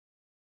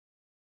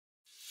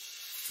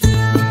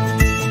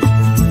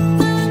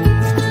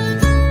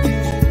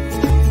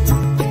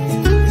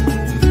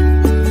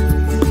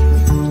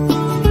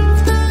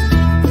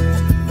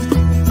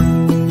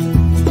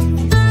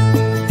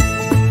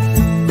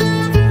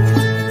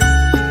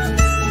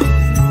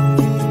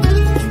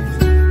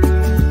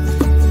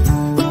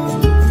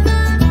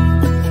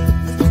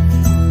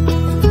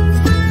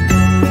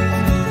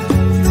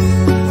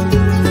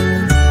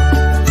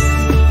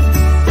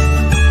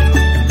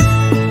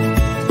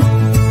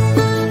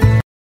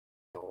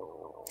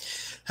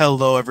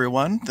Hello,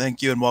 everyone.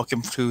 Thank you, and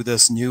welcome to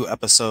this new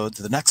episode,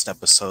 the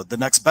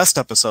next best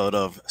episode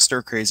of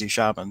Stir Crazy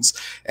Shamans.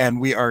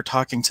 And we are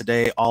talking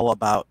today all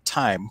about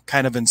time,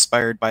 kind of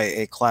inspired by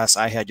a class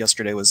I had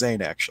yesterday with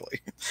Zane,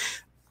 actually.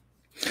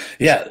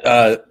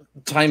 Yeah,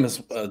 time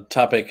is a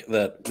topic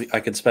that I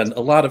could spend a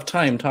lot of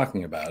time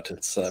talking about.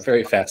 It's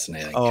very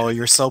fascinating. Oh,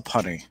 you're so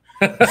punny.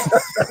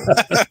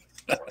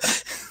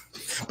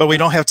 But we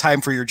don't have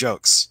time for your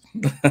jokes.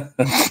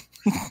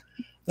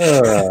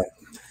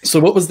 So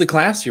what was the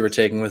class you were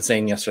taking with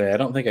Zane yesterday? I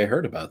don't think I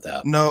heard about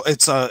that. No,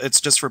 it's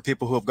just for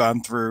people who have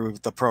gone through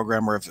the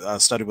program or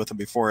have studied with him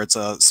before. It's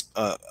a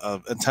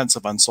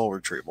intensive on soul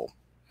retrieval.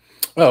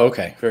 Oh,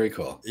 okay. Very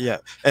cool. Yeah.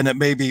 And it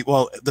may be,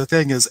 well, the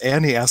thing is,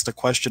 Annie asked a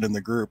question in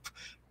the group,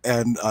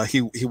 and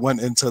he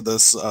went into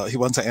this, he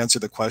went to answer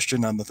the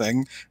question on the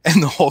thing,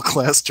 and the whole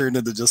class turned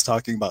into just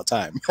talking about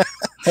time.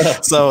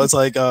 So it's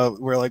like,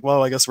 we're like,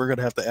 well, I guess we're going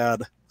to have to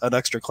add an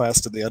extra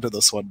class to the end of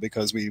this one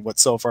because we went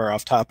so far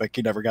off topic.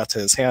 He never got to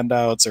his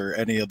handouts or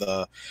any of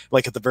the,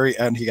 like at the very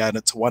end, he got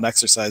into one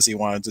exercise he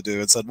wanted to do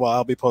and said, well,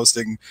 I'll be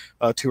posting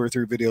 2 or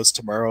 3 videos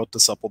tomorrow to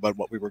supplement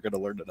what we were going to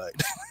learn tonight.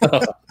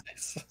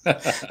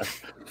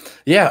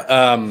 Yeah,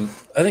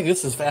 I think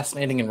this is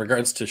fascinating in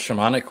regards to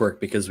shamanic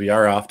work because we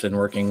are often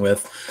working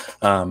with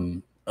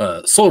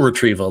soul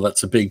retrieval.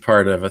 That's a big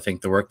part of, I think,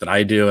 the work that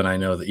I do, and I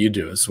know that you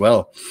do as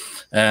well.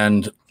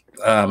 And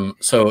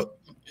so,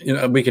 you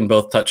know, we can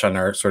both touch on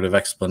our sort of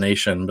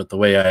explanation, but the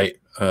way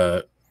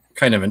I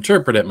kind of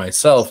interpret it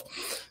myself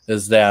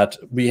is that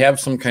we have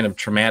some kind of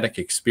traumatic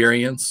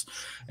experience,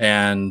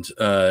 and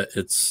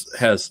it's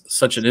has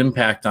such an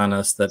impact on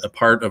us that a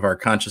part of our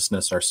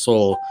consciousness, our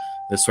soul,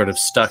 is sort of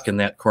stuck in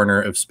that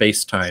corner of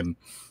space-time.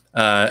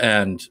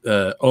 And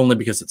only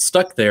because it's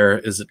stuck there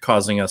is it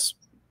causing us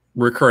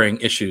recurring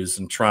issues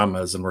and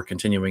traumas, and we're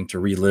continuing to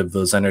relive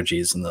those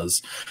energies and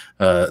those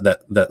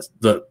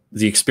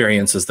the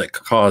experiences that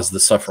cause the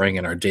suffering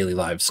in our daily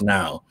lives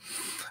now.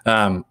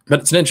 But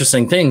it's an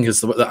interesting thing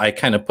because I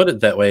kind of put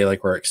it that way,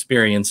 like we're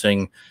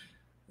experiencing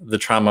the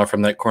trauma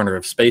from that corner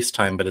of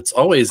space-time, but it's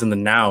always in the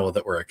now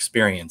that we're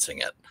experiencing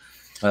it.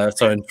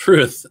 So in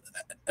truth,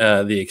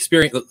 the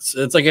experience,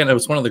 it's again, it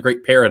was one of the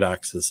great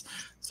paradoxes.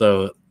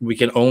 So we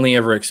can only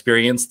ever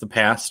experience the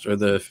past or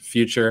the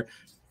future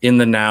in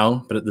the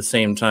now, but at the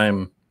same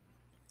time,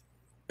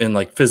 in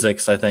like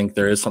physics, I think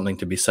there is something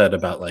to be said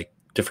about like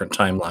different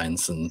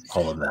timelines and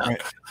all of that.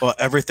 Right. Well,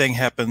 everything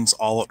happens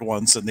all at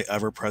once in the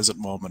ever-present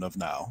moment of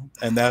now.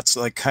 And that's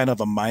like kind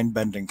of a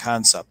mind-bending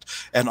concept.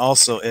 And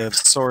also, if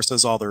source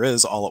is all there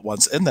is all at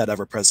once in that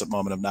ever-present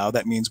moment of now,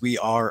 that means we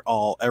are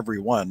all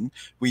everyone.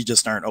 We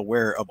just aren't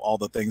aware of all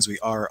the things we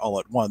are all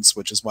at once,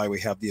 which is why we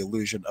have the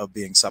illusion of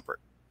being separate.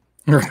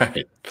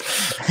 Right.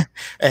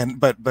 And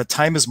but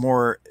time is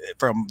more,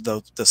 from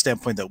the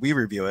standpoint that we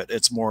review it,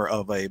 it's more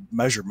of a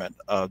measurement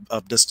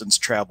of distance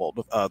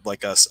traveled,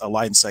 like a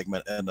line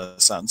segment in a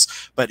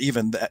sense. But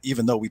even that,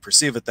 even though we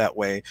perceive it that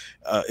way,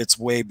 it's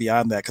way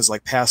beyond that, because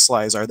like past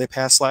lives, are they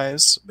past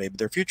lives? Maybe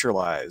they're future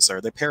lives.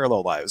 Are they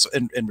parallel lives?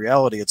 In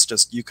reality, it's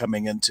just you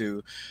coming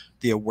into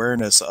the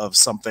awareness of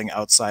something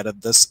outside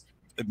of this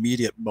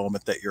immediate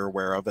moment that you're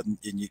aware of, and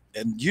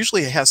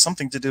usually it has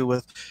something to do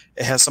with,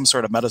 it has some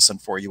sort of medicine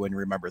for you when you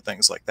remember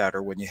things like that,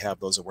 or when you have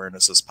those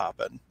awarenesses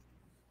pop in.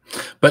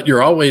 But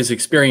you're always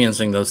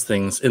experiencing those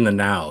things in the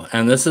now,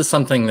 and this is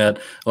something that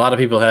a lot of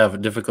people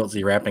have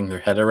difficulty wrapping their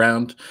head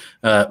around.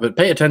 But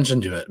pay attention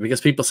to it,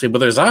 because people say, well,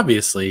 there's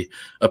obviously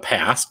a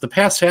past. The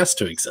past has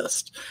to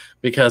exist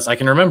because I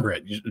can remember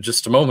it.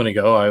 Just a moment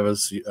ago I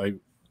was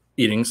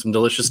eating some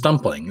delicious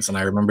dumplings, and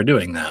I remember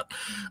doing that.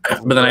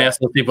 But then I asked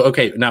those people,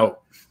 okay,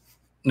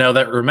 now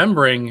that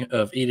remembering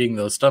of eating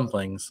those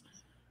dumplings,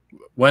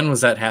 when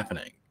was that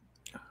happening?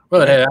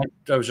 Well,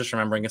 I was just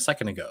remembering a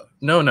second ago.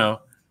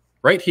 No,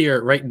 right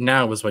here, right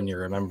now was when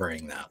you're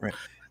remembering that.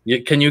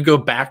 Right. Can you go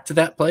back to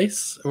that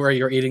place where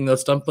you're eating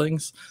those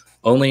dumplings?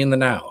 Only in the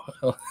now.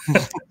 You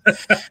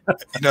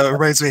know, it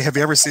reminds me, have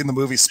you ever seen the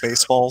movie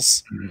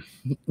Spaceballs?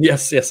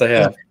 Yes, I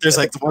have. There's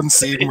like one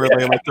scene where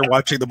they're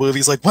watching the movie.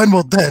 He's like, when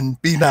will then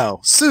be now?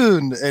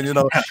 Soon. And you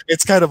know,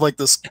 it's kind of like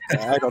this,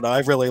 I don't know,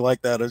 I really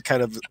like that. It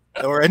kind of,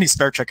 or any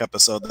Star Trek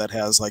episode that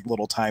has like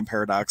little time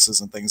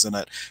paradoxes and things in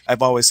it.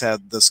 I've always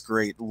had this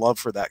great love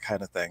for that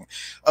kind of thing.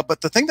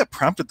 But the thing that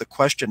prompted the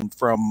question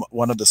from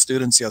one of the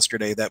students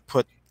yesterday that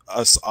put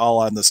us all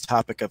on this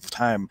topic of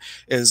time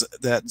is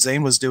that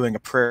Zane was doing a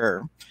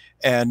prayer,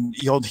 and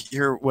you'll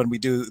hear when we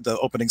do the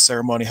opening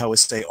ceremony how we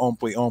say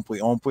ompwe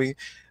ompwe ompwe,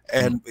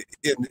 and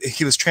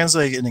he was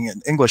translating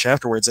in English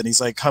afterwards, and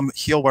he's like, come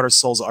heal what our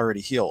soul's already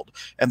healed.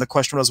 And the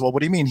question was, well, what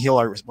do you mean heal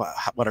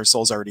what our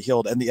soul's already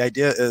healed? And the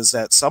idea is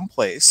that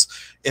someplace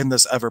in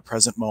this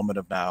ever-present moment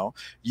of now,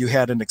 you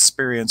had an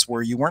experience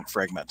where you weren't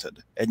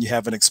fragmented, and you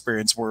have an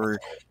experience where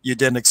you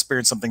didn't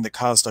experience something that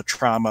caused a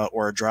trauma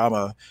or a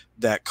drama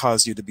that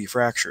caused you to be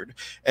fractured.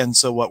 And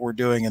so what we're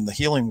doing in the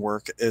healing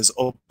work is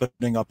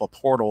opening up a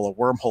portal, a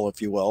wormhole,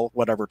 if you will,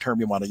 whatever term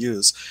you want to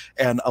use,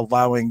 and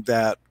allowing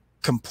that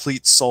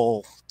complete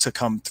soul to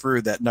come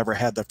through that never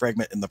had the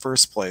fragment in the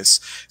first place.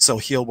 So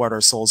heal what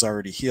our soul's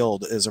already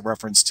healed is a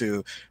reference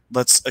to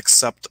let's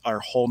accept our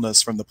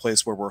wholeness from the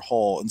place where we're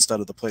whole instead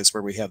of the place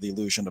where we have the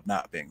illusion of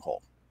not being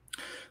whole.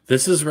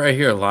 This is where I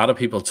hear a lot of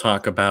people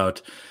talk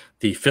about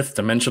the fifth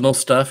dimensional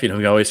stuff. You know,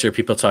 we always hear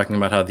people talking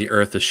about how the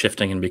Earth is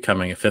shifting and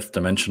becoming a fifth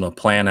dimensional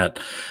planet.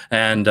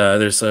 And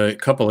there's a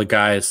couple of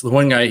guys. The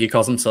one guy, he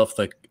calls himself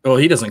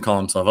he doesn't call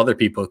himself. Other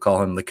people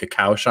call him the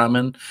cacao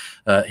shaman.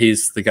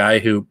 He's the guy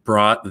who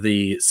brought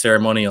the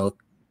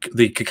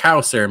cacao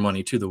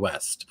ceremony to the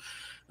West.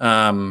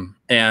 But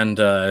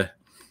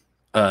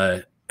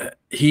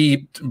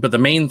the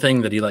main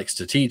thing that he likes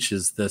to teach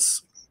is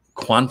this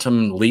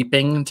quantum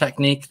leaping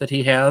technique that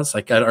he has.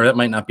 Or that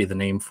might not be the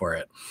name for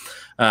it.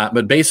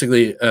 But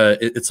basically,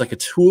 it's like a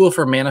tool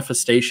for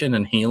manifestation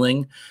and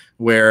healing,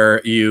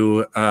 where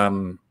you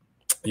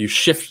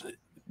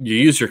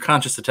use your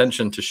conscious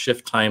attention to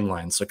shift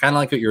timelines. So kind of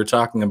like what you were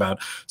talking about.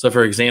 So,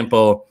 for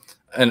example,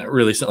 and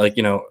really like,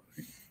 you know,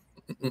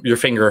 your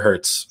finger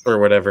hurts or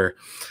whatever,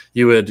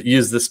 you would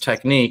use this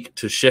technique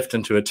to shift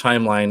into a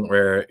timeline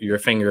where your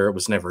finger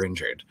was never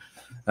injured,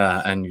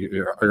 and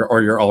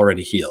you're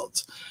already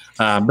healed.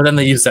 But then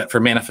they use that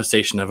for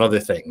manifestation of other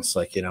things,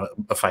 like, you know,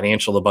 a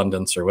financial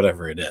abundance or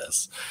whatever it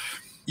is.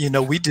 You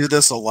know, we do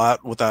this a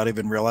lot without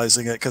even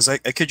realizing it, because I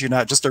kid you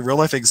not, just a real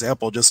life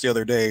example. Just the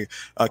other day,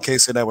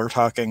 Casey and I were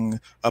talking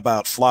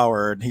about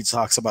flour, and he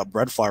talks about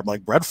bread flour. I'm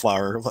like, bread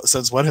flour?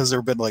 Since when has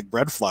there been like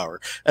bread flour?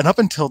 And up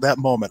until that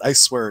moment, I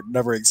swear it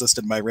never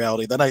existed in my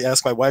reality. Then I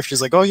asked my wife,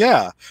 she's like, oh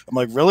yeah. I'm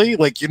like, really?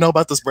 Like, you know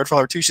about this bread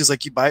flour too? She's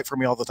like, you buy it for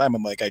me all the time.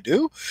 I'm like, I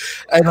do?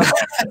 And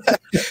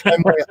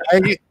I'm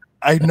like,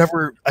 I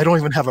don't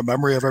even have a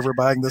memory of ever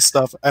buying this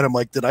stuff. And I'm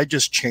like, did I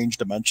just change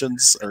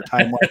dimensions or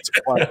timelines?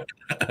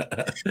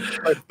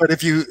 But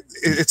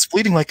it's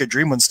fleeting like a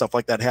dream when stuff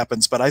like that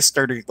happens. But I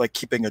started like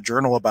keeping a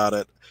journal about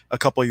it a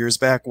couple of years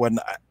back when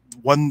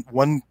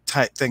one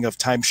thing of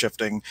time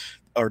shifting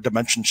or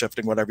dimension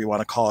shifting, whatever you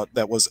want to call it,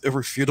 that was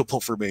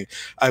irrefutable for me.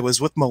 I was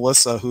with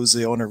Melissa, who's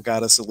the owner of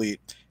Goddess Elite,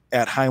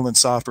 at Highland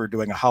Software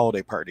doing a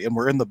holiday party, and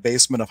we're in the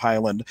basement of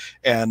Highland,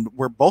 and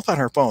we're both on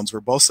our phones.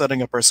 We're both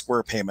setting up our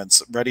Square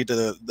payments, ready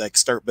to like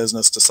start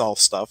business to solve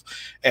stuff.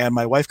 And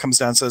my wife comes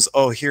down and says,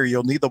 oh, here,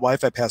 you'll need the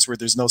Wi-Fi password.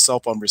 There's no cell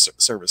phone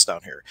service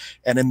down here.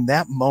 And in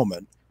that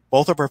moment,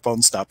 both of our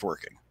phones stopped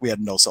working. We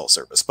had no cell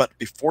service. But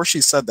before she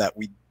said that,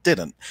 we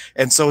didn't.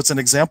 And so it's an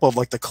example of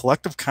like the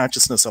collective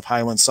consciousness of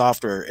Highland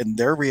Software. In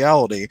their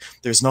reality,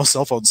 there's no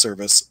cell phone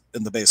service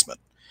in the basement.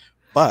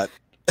 But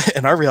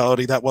in our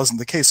reality, that wasn't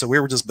the case. So we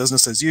were just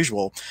business as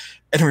usual.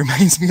 And it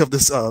reminds me of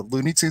this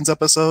Looney Tunes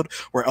episode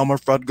where Elmer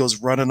Fudd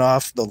goes running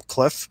off the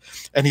cliff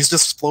and he's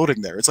just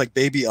floating there. It's like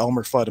baby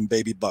Elmer Fudd and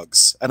baby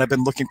Bugs. And I've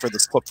been looking for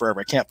this clip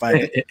forever. I can't find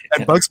it.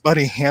 And Bugs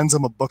Bunny hands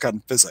him a book on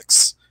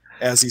physics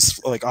as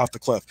he's like off the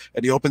cliff.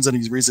 And he opens it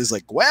and he reads it. He's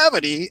like,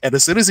 gravity. And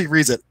as soon as he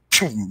reads it,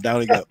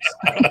 down he goes.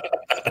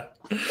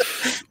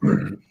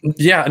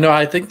 Yeah, no,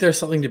 I think there's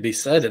something to be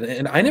said,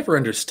 and I never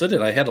understood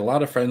it. I had a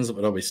lot of friends that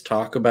would always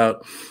talk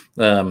about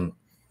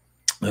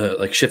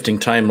like shifting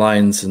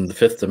timelines and the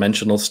fifth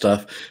dimensional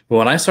stuff. But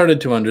when I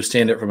started to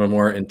understand it from a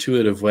more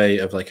intuitive way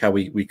of like how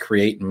we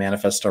create and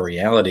manifest our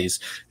realities,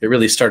 it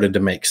really started to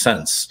make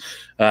sense.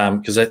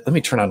 Because let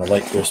me turn on a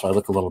light here so I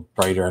look a little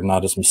brighter and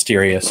not as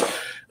mysterious.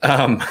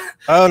 Oh,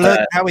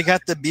 look how we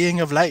got the being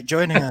of light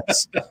joining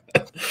us.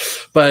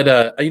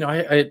 But you know,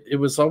 it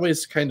was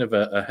always kind of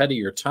a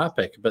headier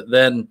topic. But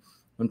then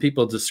when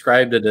people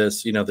described it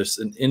as, you know, there's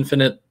an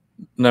infinite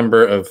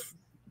number of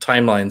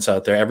timelines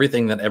out there,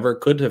 everything that ever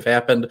could have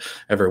happened,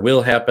 ever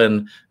will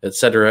happen,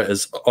 etc.,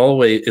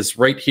 is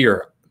right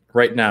here,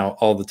 right now,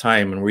 all the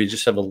time, and we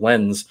just have a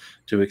lens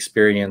to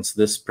experience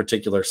this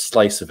particular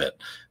slice of it,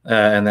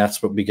 and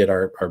that's what we get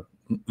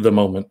the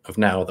moment of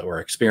now that we're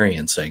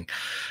experiencing.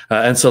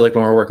 And so like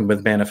when we're working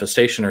with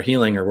manifestation or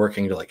healing or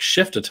working to like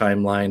shift a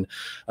timeline,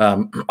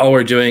 all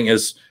we're doing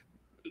is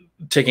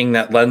taking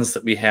that lens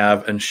that we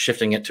have and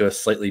shifting it to a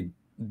slightly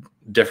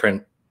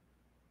different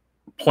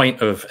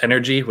point of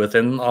energy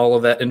within all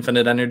of that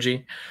infinite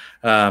energy.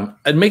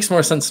 It makes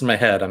more sense in my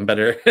head. I'm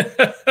better.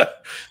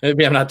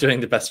 Maybe I'm not doing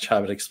the best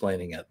job at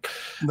explaining it.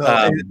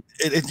 No,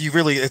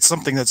 it's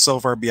something that's so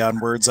far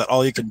beyond words that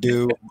all you can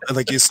do,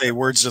 like you say,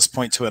 words just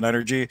point to an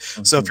energy.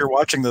 Mm-hmm. So if you're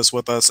watching this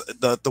with us,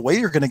 the way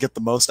you're going to get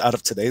the most out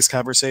of today's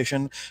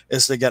conversation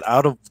is to get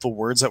out of the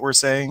words that we're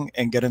saying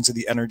and get into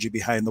the energy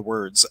behind the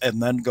words,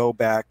 and then go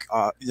back,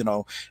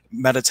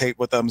 meditate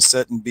with them,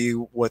 sit and be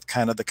with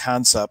kind of the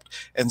concept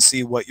and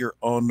see what your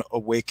own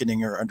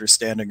awakening or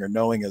understanding or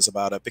knowing is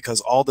about it.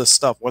 Because all this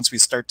stuff, once we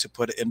start to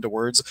put it into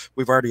words,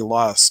 we've already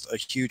lost a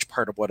huge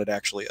part of what it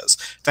actually is.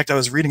 In fact, I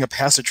was reading a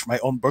passage from my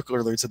own book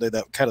earlier today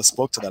that kind of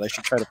spoke to that. I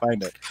should try to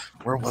find it.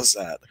 Where was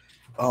that?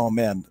 Oh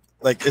man,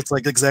 like it's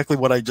like exactly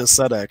what I just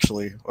said,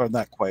 actually, or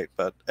not quite.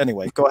 But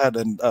anyway, go ahead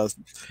and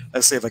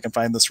let's see if I can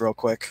find this real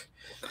quick.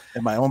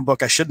 In my own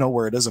book, I should know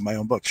where it is in my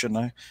own book,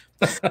 shouldn't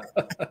I?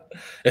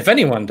 If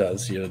anyone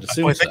does, you'd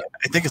assume. I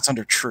think it's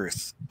under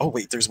truth. Oh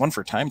wait, there's one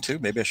for time too.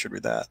 Maybe I should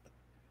read that.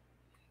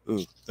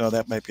 Ooh, no,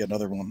 that might be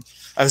another one.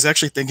 I was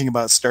actually thinking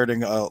about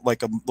starting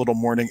like a little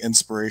morning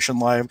inspiration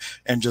live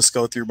and just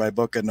go through my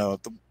book and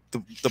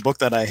the book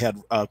that I had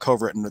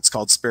co-written. It's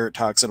called Spirit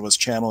Talks, and it was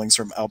channelings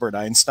from Albert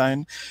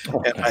Einstein.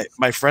 Oh, And nice.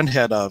 my friend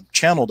had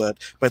channeled it,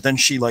 but then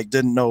she like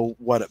didn't know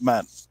what it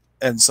meant,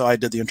 and so I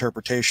did the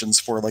interpretations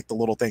for like the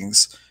little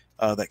things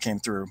that came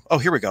through. Oh,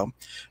 here we go.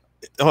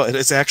 Oh,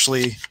 it's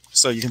actually,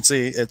 so you can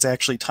see it's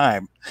actually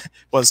time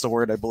was the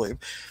word, I believe.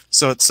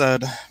 So it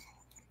said,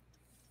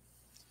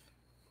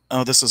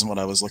 oh, this isn't what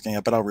I was looking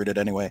at, but I'll read it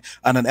anyway.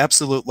 On an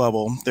absolute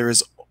level, there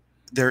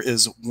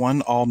is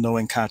one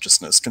all-knowing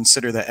consciousness.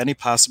 Consider that any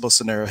possible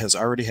scenario has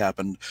already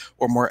happened,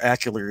 or more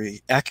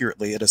accurately,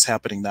 it is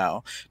happening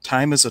now.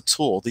 Time is a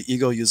tool the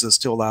ego uses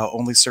to allow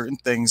only certain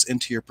things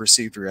into your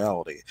perceived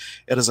reality.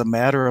 It is a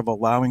matter of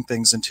allowing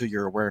things into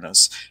your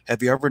awareness.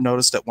 Have you ever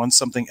noticed that once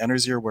something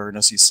enters your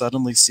awareness, you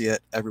suddenly see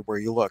it everywhere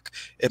you look?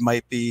 It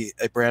might be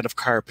a brand of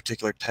car, a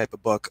particular type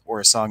of book, or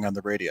a song on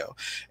the radio.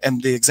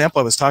 And the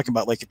example I was talking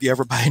about, like if you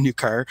ever buy a new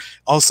car,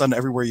 all of a sudden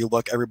everywhere you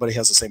look, everybody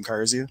has the same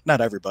car as you. Not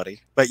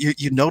everybody, but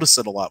you notice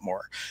it a lot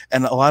more.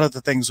 And a lot of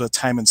the things with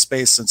time and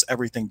space, since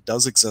everything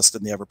does exist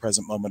in the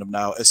ever-present moment of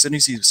now, as soon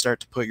as you start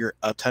to put your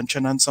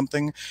attention on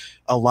something,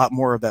 a lot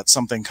more of that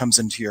something comes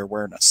into your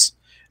awareness.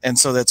 And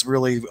so that's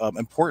really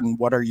important.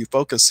 What are you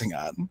focusing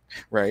on,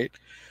 right?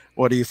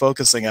 What are you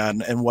focusing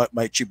on, and what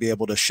might you be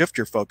able to shift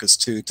your focus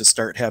to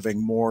start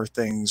having more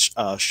things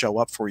show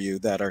up for you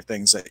that are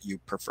things that you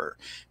prefer?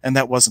 And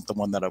that wasn't the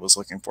one that I was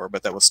looking for,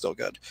 but that was still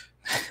good.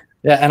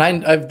 Yeah, and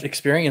I've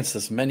experienced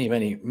this many,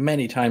 many,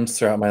 many times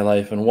throughout my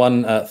life. And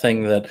one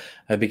thing that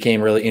I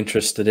became really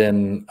interested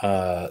in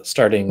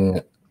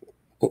starting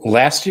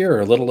last year,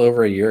 or a little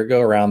over a year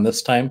ago around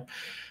this time,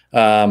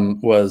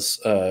 was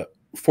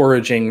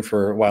foraging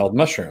for wild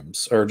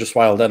mushrooms, or just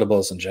wild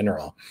edibles in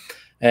general.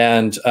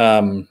 And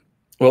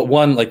well,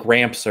 one, like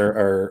ramps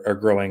are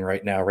growing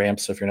right now.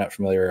 Ramps, if you're not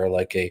familiar, are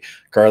like a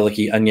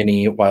garlicky,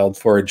 oniony, wild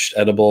foraged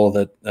edible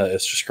that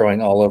is just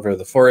growing all over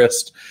the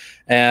forest.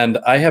 And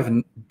I have,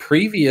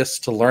 previous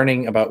to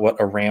learning about what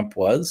a ramp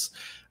was,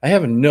 I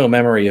have no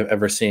memory of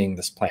ever seeing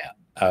this plant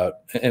out.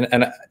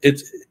 And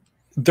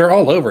they're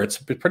all over. It's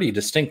pretty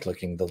distinct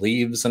looking, the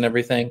leaves and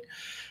everything.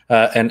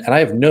 And I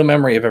have no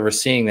memory of ever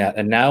seeing that.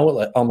 And now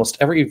almost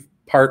every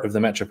part of the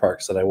Metro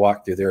Parks that I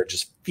walk through, there are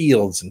just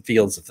fields and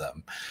fields of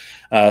them.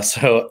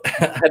 So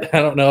I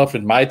don't know if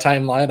in my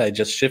timeline I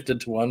just shifted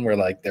to one where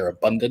like they're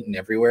abundant and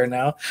everywhere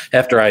now,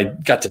 after I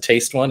got to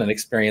taste one and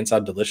experience how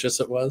delicious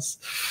it was.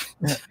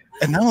 Yeah.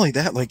 And not only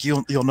that, like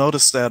you'll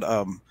notice that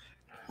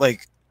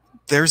like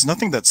there's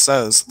nothing that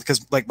says,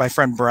 because like my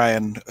friend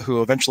Brian,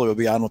 who eventually will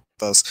be on with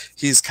us,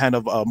 he's kind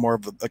of more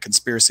of a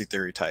conspiracy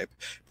theory type.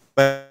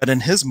 But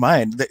in his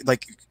mind,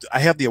 like I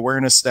have the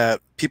awareness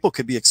that people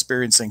could be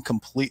experiencing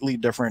completely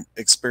different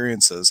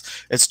experiences.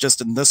 It's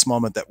just in this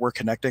moment that we're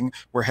connecting,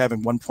 we're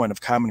having one point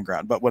of common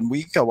ground. But when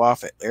we go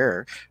off at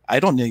air, I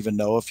don't even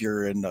know if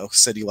you're in a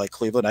city like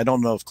Cleveland. I don't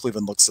know if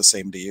Cleveland looks the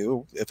same to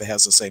you, if it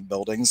has the same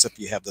buildings, if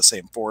you have the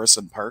same forests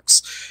and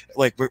parks.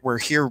 Like we're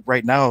here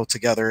right now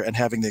together and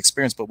having the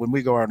experience. But when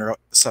we go on our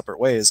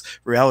separate ways,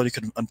 reality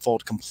could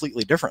unfold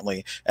completely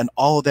differently. And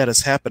all of that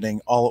is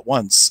happening all at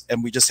once.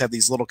 And we just have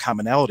these little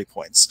commonality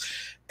points.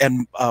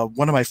 And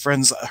one of my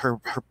friends, her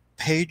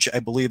page, I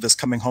believe, is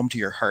Coming Home to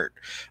Your Heart.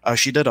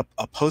 She did a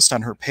post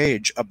on her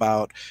page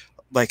about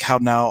like how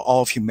now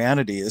all of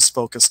humanity is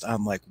focused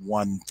on like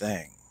one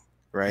thing,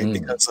 right?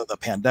 Because of the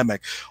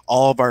pandemic,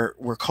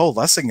 we're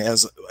coalescing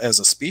as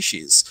a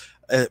species.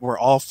 We're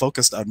all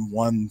focused on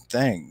one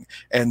thing.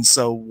 And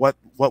so what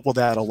will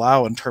that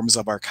allow in terms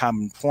of our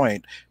common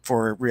point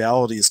for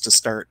realities to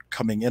start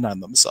coming in on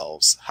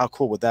themselves? How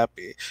cool would that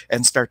be?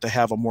 And start to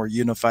have a more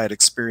unified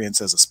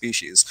experience as a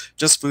species.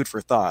 Just food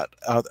for thought.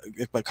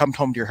 But Come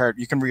Home to Your Heart,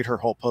 you can read her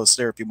whole post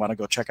there if you want to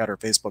go check out her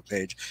Facebook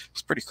page.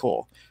 It's pretty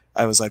cool.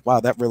 I was like, wow,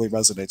 that really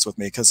resonates with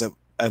me, because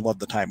I love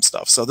the time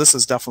stuff. So this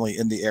is definitely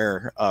in the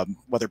air,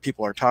 whether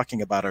people are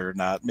talking about it or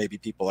not. Maybe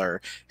people are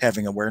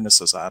having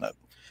awarenesses on it.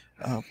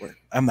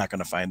 I'm not going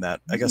to find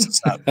that. I guess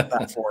it's not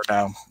for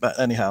now. But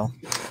anyhow.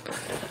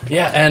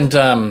 Yeah, and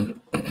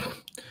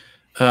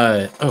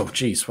oh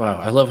geez, wow.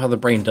 I love how the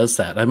brain does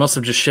that. I must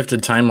have just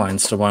shifted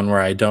timelines to one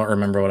where I don't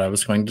remember what I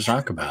was going to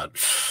talk about.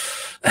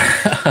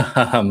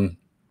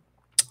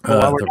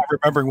 While we're not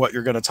remembering what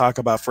you're going to talk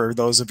about, for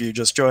those of you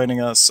just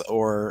joining us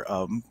or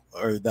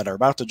that are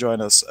about to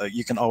join us,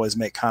 you can always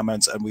make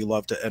comments, and we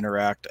love to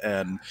interact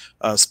and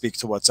speak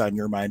to what's on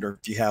your mind, or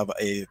if you have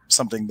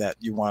something that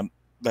you want,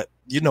 that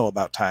you know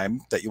about time,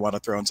 that you want to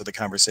throw into the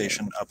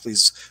conversation,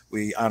 please,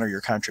 we honor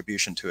your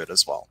contribution to it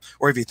as well.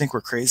 Or if you think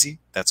we're crazy,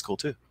 that's cool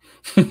too.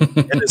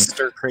 It is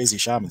Stir Crazy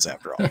Shamans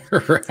after all.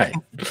 Right.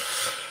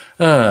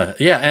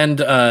 Yeah,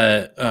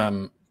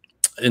 and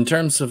in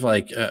terms of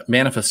like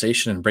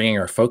manifestation and bringing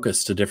our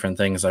focus to different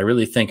things, I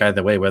really think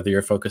either way, whether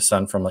you're focused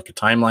on from like a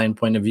timeline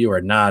point of view or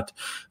not,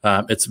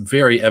 it's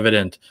very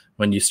evident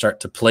when you start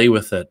to play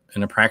with it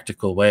in a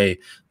practical way,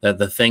 that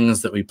the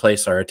things that we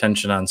place our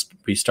attention on,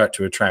 we start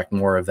to attract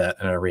more of that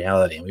in our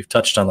reality. And we've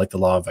touched on like the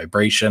law of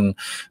vibration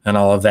and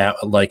all of that,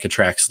 like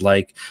attracts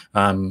like,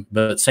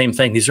 but same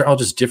thing. These are all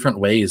just different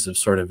ways of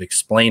sort of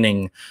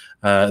explaining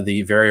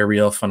the very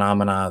real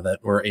phenomena that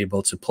we're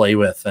able to play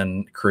with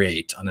and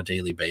create on a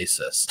daily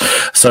basis.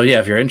 So yeah,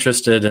 if you're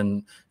interested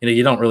in,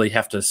 you don't really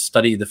have to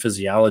study the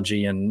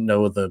physiology and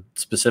know the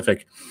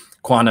specific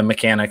quantum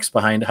mechanics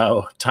behind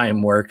how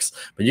time works,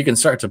 but you can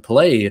start to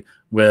play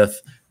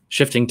with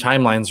shifting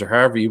timelines or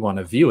however you want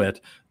to view it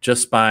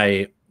just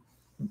by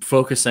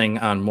focusing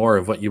on more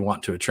of what you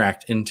want to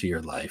attract into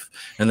your life,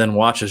 and then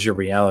watch as your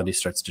reality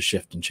starts to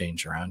shift and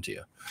change around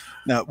you.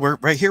 Now, we're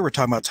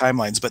talking about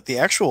timelines, but the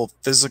actual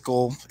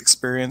physical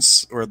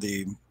experience, or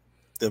the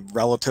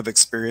relative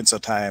experience of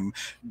time,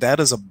 that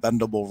is a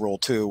bendable rule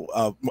too.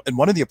 In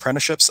one of the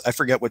apprenticeships, I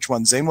forget which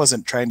one, Zane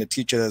wasn't trying to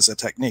teach it as a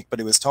technique, but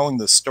he was telling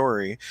the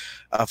story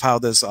of how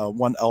this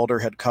one elder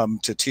had come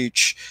to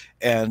teach,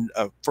 and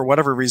for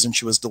whatever reason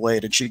she was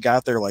delayed, and she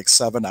got there like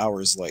 7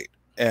 hours late.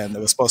 And it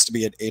was supposed to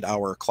be an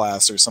 8-hour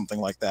class or something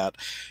like that.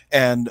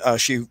 And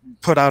she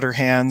put out her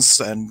hands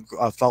and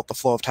felt the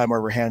flow of time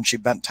over her hands. She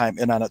bent time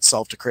in on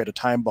itself to create a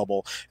time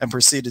bubble and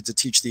proceeded to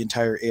teach the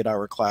entire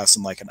 8-hour class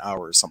in like an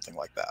hour or something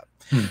like that.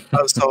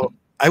 So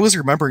I was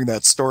remembering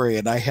that story,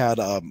 and I had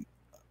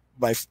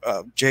my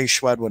Jay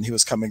Schwed, when he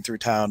was coming through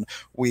town,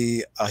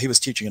 he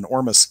was teaching an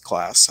Ormus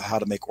class, how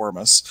to make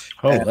Ormus.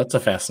 Oh, that's a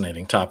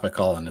fascinating topic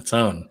all on its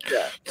own.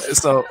 Yeah.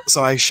 So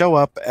I show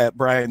up at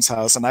Brian's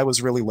house, and I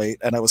was really late,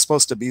 and I was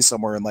supposed to be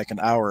somewhere in like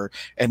an hour.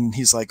 And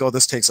he's like, "Oh,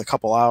 this takes a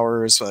couple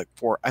hours, like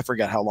I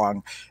forget how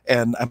long."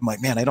 And I'm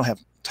like, "Man, I don't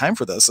have time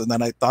for this." And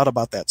then I thought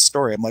about that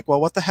story. I'm like,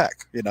 well, what the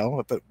heck?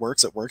 If it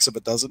works, it works. If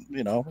it doesn't,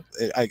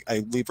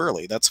 I leave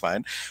early. That's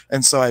fine.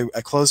 And so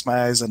I closed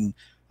my eyes, and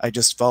I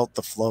just felt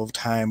the flow of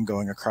time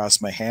going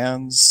across my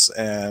hands,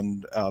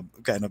 and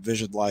kind of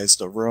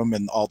visualized a room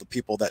and all the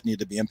people that need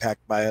to be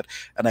impacted by it.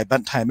 And I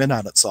bent time in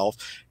on itself.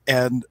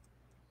 And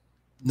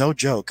no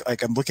joke,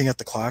 like, I'm looking at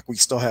the clock, we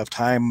still have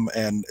time,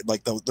 and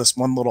like this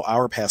one little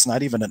hour passed,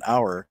 not even an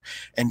hour.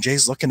 And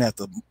Jay's looking at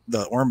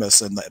the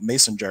Ormus and the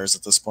mason jars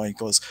at this point.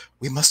 He goes,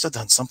 "We must have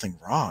done something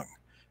wrong."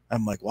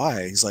 I'm like,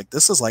 "Why?" He's like,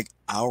 "This is like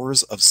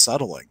hours of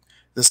settling.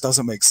 This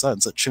doesn't make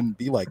sense. It shouldn't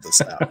be like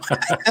this now."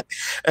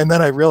 And then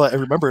I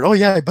remembered, oh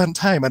yeah, I bent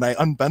time, and I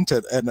unbent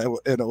it, and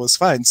it was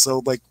fine.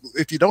 So like,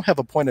 if you don't have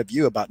a point of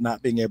view about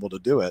not being able to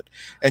do it,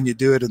 and you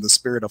do it in the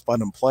spirit of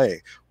fun and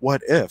play,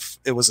 what if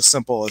it was as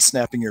simple as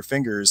snapping your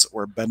fingers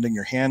or bending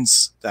your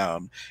hands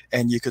down,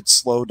 and you could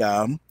slow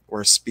down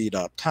or speed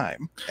up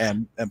time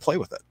and play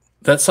with it?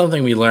 That's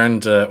something we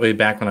learned way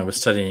back when I was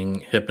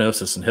studying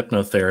hypnosis and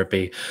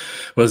hypnotherapy,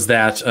 was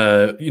that,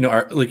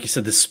 like you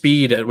said, the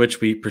speed at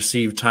which we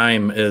perceive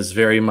time is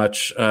very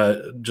much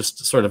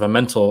just sort of a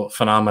mental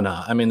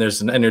phenomena. I mean, there's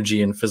an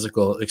energy and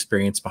physical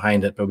experience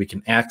behind it, but we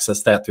can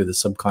access that through the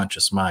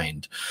subconscious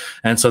mind.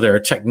 And so there are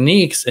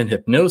techniques in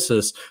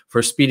hypnosis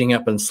for speeding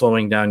up and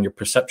slowing down your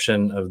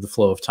perception of the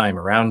flow of time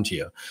around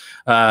you.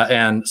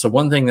 And so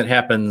one thing that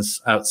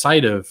happens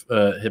outside of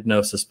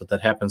hypnosis, but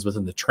that happens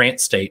within the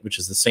trance state, which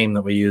is the same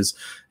that we use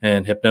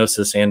in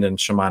hypnosis and in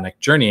shamanic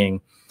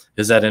journeying,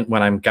 is that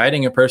when I'm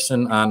guiding a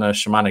person on a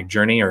shamanic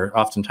journey, or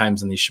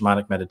oftentimes in these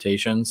shamanic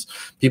meditations,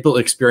 people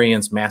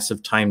experience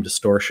massive time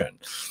distortion.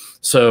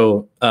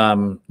 So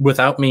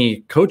without me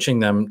coaching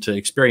them to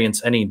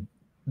experience any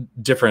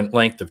different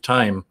length of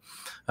time,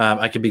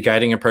 I could be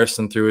guiding a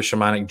person through a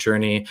shamanic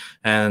journey,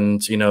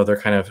 and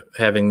they're kind of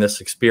having this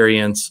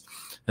experience,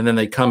 and then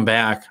they come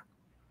back.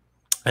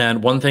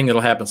 And one thing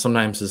that'll happen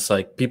sometimes is,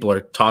 like, people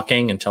are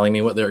talking and telling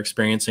me what they're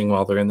experiencing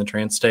while they're in the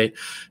trance state.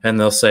 And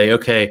they'll say,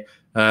 okay,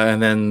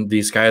 and then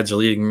these guides are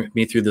leading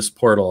me through this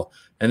portal.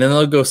 And then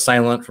they'll go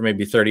silent for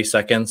maybe 30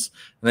 seconds.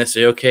 And they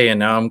say, okay, and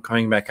now I'm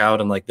coming back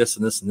out, and like this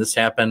and this and this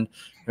happened.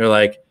 They're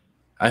like,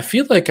 I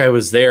feel like I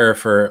was there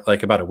for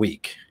like about a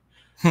week.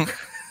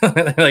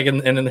 Like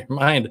in their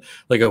mind,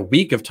 like a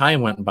week of time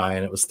went by,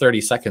 and it was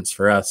 30 seconds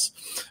for us.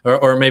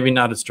 Or maybe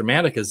not as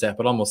dramatic as that,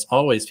 but almost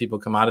always people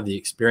come out of the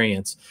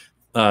experience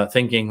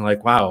thinking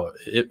like, wow,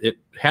 it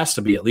has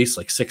to be at least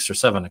like 6 or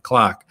 7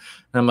 o'clock.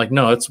 And I'm like,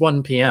 no, it's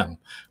 1 p.m.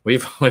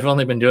 We've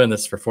only been doing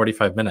this for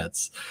 45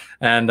 minutes.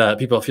 And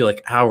people feel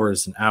like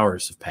hours and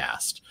hours have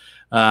passed.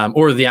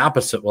 Or the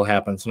opposite will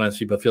happen. Sometimes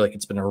people feel like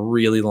it's been a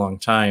really long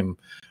time,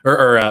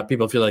 or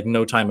people feel like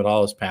no time at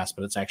all has passed,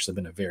 but it's actually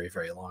been a very,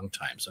 very long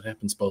time. So it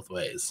happens both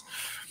ways.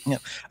 Yeah,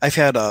 I've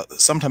had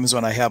sometimes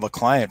when I have a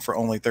client for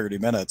only 30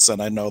 minutes,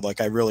 and I know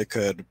like I really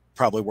could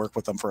probably work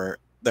with them for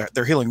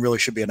their healing really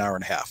should be an hour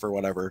and a half or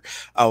whatever.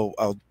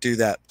 I'll do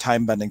that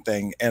time bending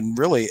thing, and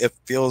really it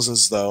feels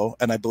as though,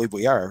 and I believe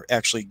we are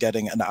actually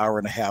getting an hour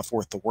and a half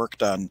worth of work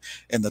done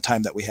in the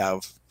time that we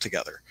have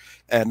together.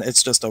 And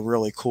it's just a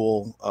really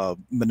cool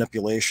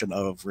manipulation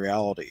of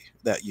reality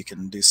that you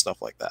can do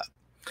stuff like that.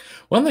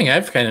 One thing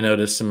I've kind of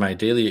noticed in my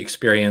daily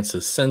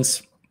experiences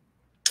since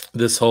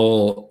this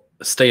whole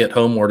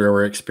stay-at-home order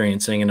we're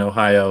experiencing in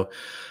Ohio,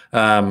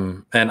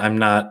 and I'm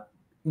not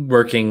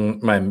working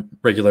my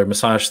regular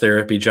massage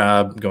therapy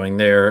job, going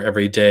there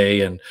every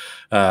day, and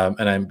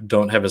I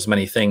don't have as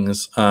many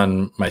things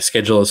on my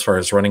schedule as far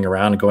as running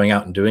around and going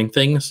out and doing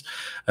things,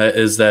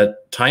 is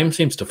that time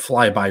seems to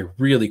fly by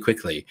really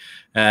quickly.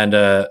 And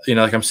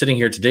like I'm sitting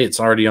here today, it's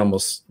already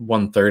almost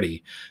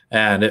 1:30,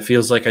 and it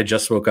feels like I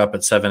just woke up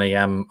at 7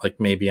 a.m. like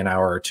maybe an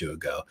hour or two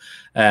ago.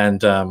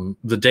 And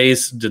the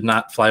days did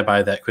not fly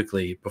by that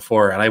quickly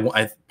before. And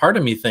I part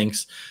of me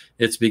thinks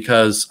it's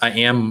because I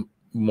am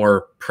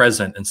more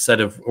present instead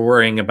of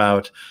worrying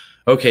about,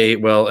 okay,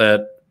 well,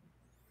 at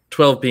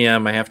 12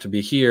 p.m. I have to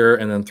be here,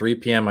 and then 3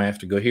 p.m. I have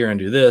to go here and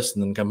do this,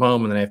 and then come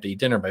home, and then I have to eat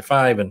dinner by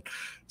 5. And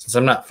since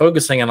I'm not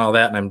focusing on all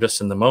that and I'm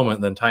just in the moment,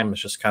 then time is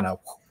just kind of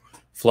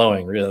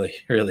flowing really,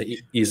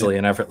 really easily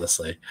and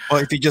effortlessly. Well,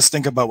 if you just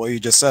think about what you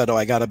just said,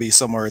 I got to be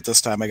somewhere at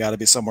this time, I got to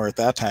be somewhere at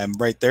that time,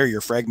 right there,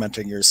 you're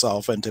fragmenting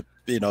yourself into,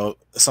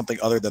 something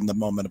other than the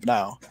moment of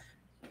now.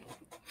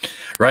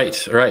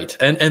 Right.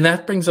 And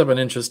that brings up an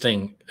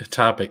interesting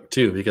topic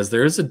too, because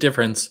there is a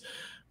difference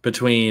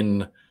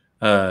between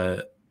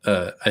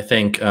I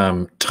think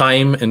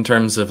time in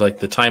terms of like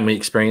the time we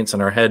experience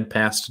in our head,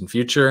 past and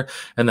future,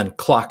 and then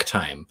clock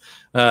time.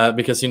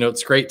 Because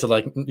it's great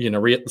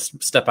to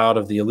step out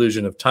of the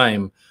illusion of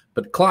time,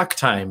 but clock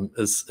time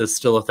is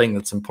still a thing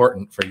that's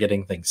important for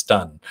getting things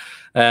done.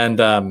 And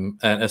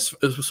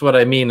what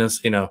I mean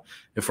is,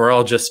 if we're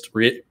all just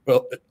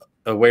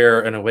aware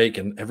and awake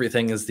and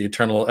everything is the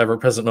eternal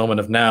ever-present moment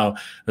of now,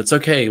 it's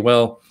okay,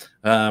 well,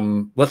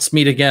 let's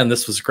meet again,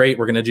 this was great,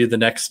 we're going to do the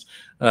next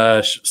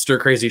Stir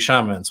Crazy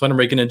Shamans. When are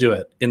we going to do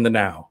it? In the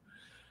now.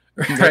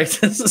 Right.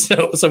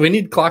 So we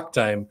need clock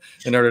time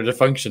in order to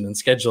function and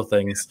schedule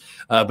things,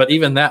 but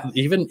even that,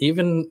 even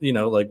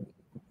like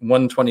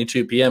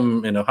 1:22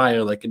 p.m. in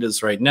Ohio, like it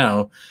is right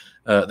now,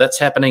 that's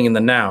happening in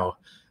the now.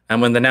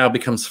 And when the now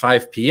becomes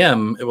 5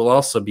 p.m., it will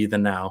also be the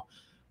now.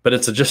 But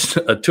it's just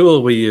a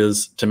tool we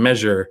use to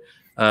measure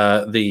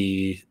like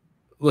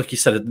you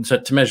said,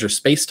 to measure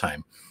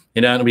space-time.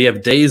 And we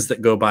have days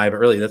that go by, but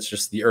really that's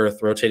just the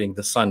Earth rotating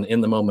the sun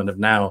in the moment of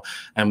now.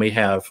 And we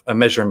have a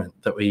measurement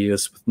that we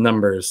use with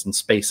numbers and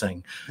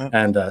spacing.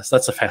 And so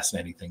that's a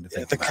fascinating thing to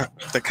think about.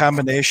 The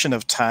combination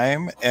of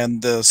time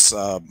and this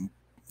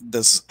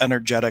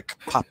energetic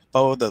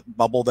popo, the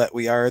bubble that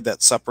we are,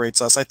 that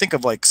separates us. I think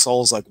of like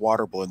souls like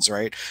water balloons,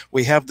 right?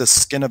 We have the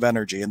skin of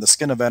energy, and the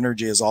skin of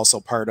energy is also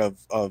part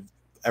of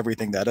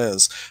everything that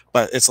is.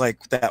 But it's like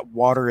that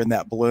water in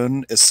that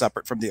balloon is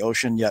separate from the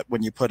ocean, yet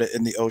when you put it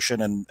in the ocean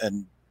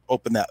and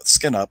open that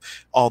skin up,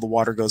 all the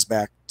water goes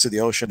back to the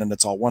ocean and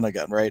it's all one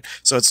again, right?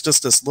 So it's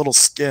just this little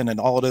skin,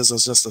 and all it is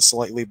just a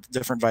slightly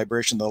different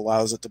vibration that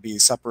allows it to be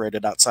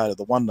separated outside of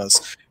the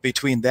oneness.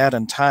 Between that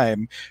and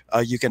time,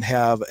 you can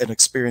have an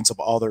experience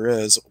of all there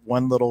is,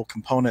 one little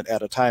component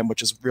at a time,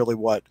 which is really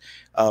what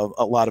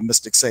a lot of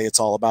mystics say it's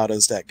all about,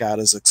 is that God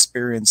is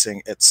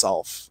experiencing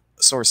itself.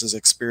 Source is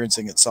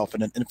experiencing itself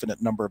in an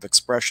infinite number of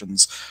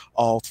expressions,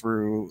 all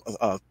through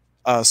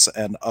us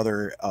and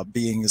other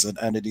beings and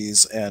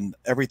entities, and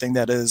everything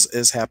that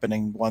is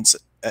happening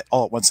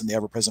all at once in the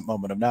ever-present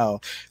moment of now.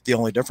 The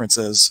only difference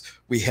is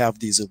we have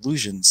these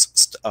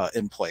illusions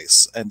in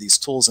place and these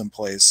tools in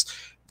place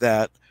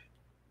that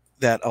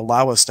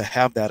allow us to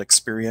have that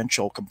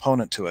experiential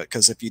component to it.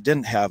 Because if you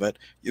didn't have it,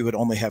 you would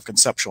only have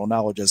conceptual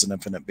knowledge as an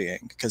infinite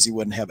being, because you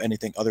wouldn't have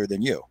anything other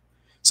than you.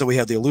 So we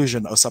have the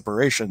illusion of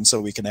separation, so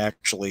we can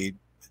actually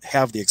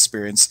have the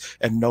experience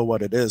and know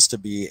what it is to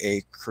be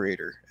a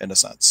creator, in a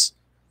sense.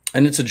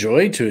 And it's a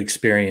joy to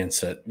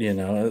experience it,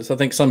 So I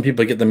think some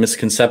people get the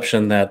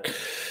misconception that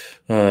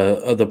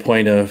the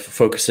point of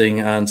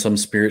focusing on some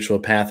spiritual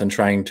path and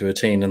trying to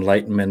attain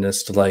enlightenment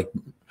is to like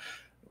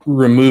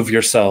remove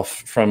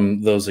yourself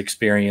from those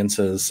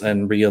experiences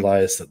and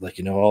realize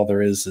that all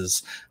there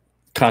is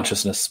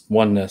consciousness,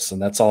 oneness, and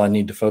that's all I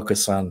need to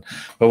focus on.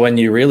 But when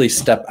you really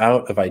step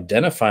out of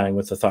identifying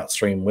with the thought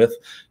stream, with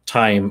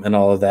time and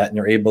all of that, and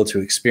you're able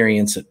to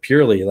experience it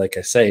purely, like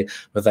I say,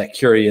 with that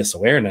curious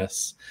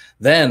awareness,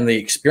 then the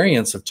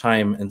experience of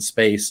time and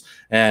space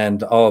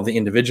and all of the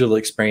individual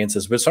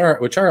experiences, which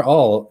are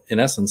all in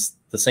essence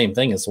the same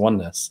thing as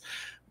oneness,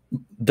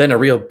 then a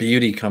real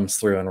beauty comes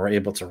through, and we're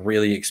able to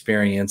really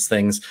experience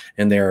things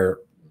in their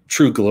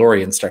true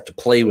glory and start to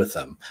play with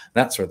them.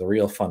 That's where the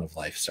real fun of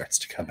life starts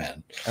to come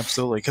in.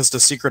 Absolutely, because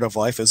the secret of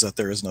life is that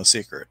there is no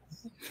secret.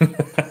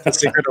 The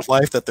secret of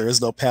life, that there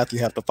is no path you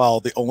have to follow.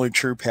 The only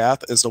true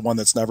path is the one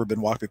that's never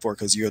been walked before,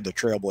 because you're the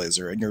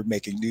trailblazer and you're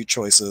making new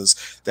choices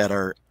that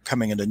are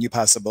coming into new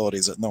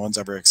possibilities that no one's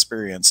ever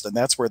experienced. And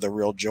that's where the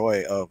real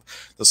joy of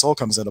the soul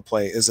comes into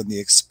play, is in the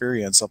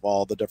experience of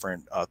all the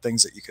different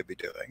things that you could be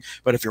doing.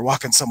 But if you're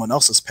walking someone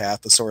else's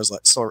path, the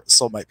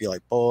soul might be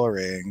like,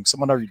 boring,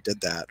 someone already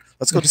did that,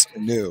 let's go do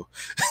something new.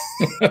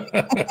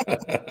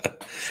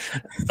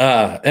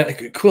 And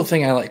a cool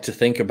thing I like to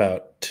think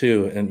about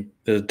too,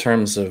 in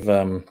terms of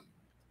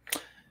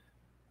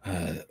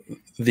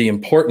the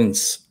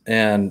importance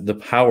and the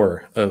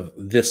power of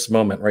this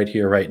moment right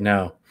here, right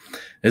now,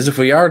 is if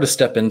we are to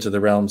step into the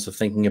realms of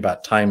thinking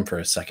about time for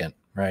a second,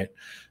 right?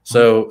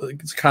 So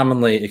it's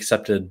commonly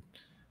accepted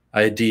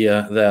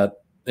idea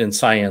that in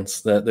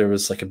science that there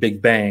was like a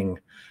big bang,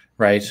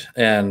 right?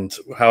 And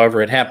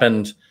however it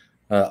happened,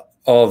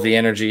 all of the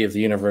energy of the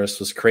universe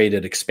was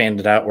created,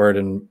 expanded outward,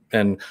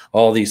 and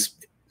all these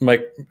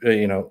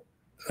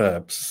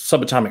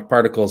subatomic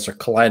particles are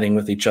colliding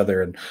with each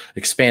other and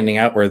expanding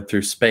outward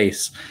through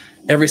space.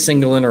 Every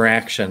single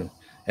interaction,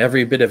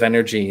 every bit of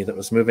energy that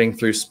was moving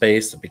through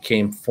space that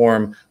became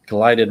form,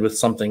 collided with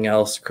something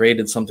else,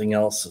 created something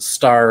else, a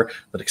star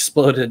that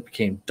exploded,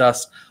 became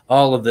dust.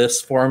 All of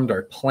this formed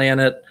our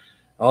planet.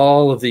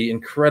 All of the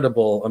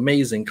incredible,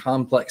 amazing,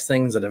 complex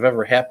things that have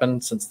ever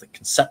happened since the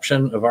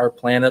conception of our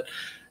planet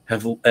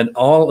and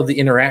all of the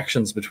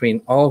interactions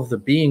between all of the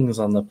beings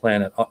on the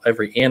planet,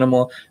 every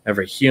animal,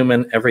 every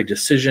human, every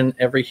decision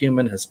every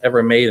human has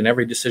ever made, and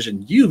every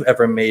decision you've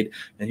ever made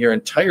in your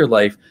entire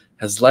life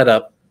has led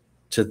up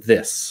to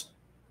this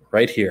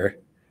right here,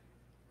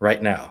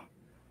 right now.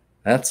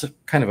 That's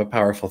kind of a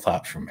powerful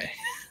thought for me.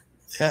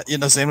 Yeah,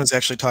 Zane was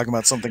actually talking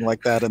about something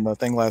like that in the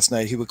thing last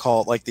night. He would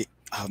call it like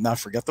now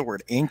forget the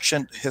word,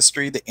 ancient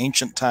history, the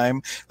ancient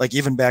time. Like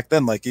even back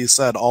then, like you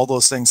said, all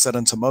those things set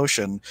into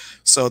motion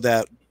so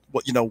that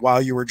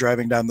while you were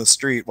driving down the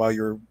street, while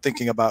you're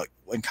thinking about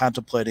and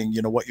contemplating,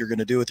 what you're going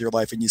to do with your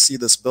life, and you see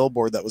this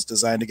billboard that was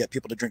designed to get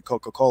people to drink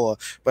Coca-Cola,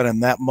 but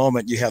in that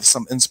moment you have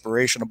some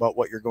inspiration about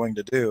what you're going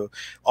to do.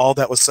 All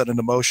that was set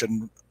into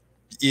motion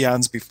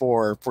eons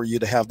before for you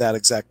to have that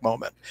exact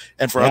moment.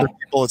 And for other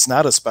people, it's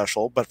not as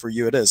special, but for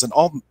you it is. And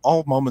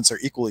all moments are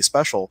equally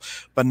special,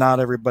 but not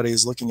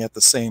everybody's looking at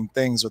the same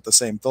things with the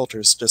same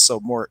filters, just so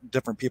more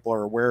different people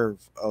are aware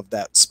of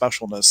that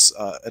specialness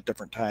at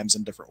different times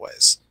in different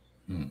ways.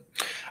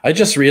 I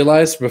just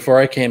realized before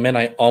I came in,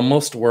 I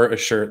almost wore a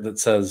shirt that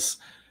says,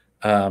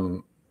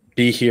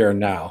 be here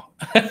now.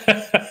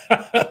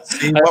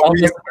 See, what were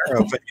you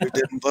aware of, but you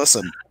didn't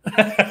listen.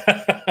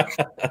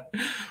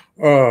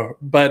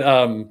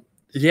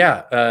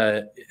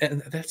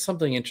 And that's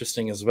something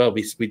interesting as well.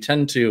 We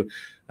tend to,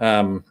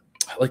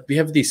 we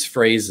have these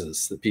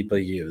phrases that people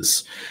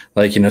use,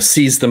 like,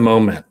 seize the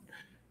moment,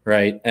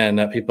 right?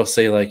 And people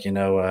say I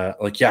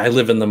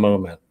live in the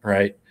moment,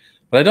 right?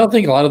 But I don't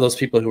think a lot of those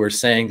people who are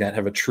saying that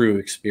have a true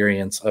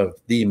experience of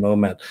the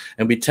moment.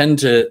 And we tend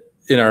to,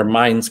 in our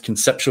minds,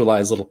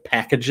 conceptualize little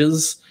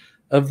packages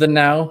of the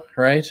now,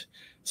 right?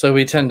 So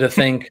we tend to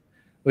think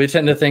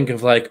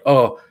of like,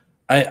 oh,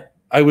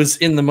 I was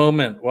in the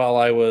moment while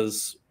I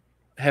was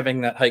having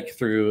that hike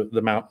through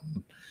the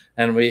mountain.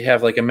 And we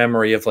have like a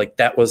memory of like,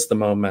 that was the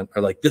moment,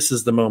 or like, this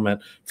is the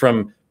moment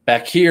from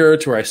back here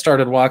to where I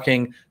started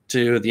walking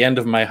to the end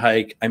of my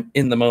hike. I'm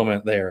in the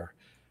moment there.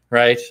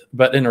 Right.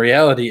 But in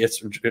reality,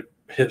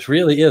 it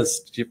really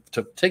is.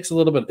 It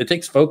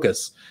takes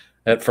focus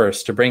at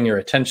first to bring your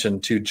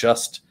attention to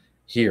just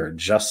here,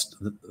 just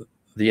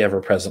the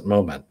ever-present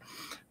moment,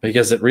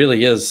 because it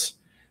really is.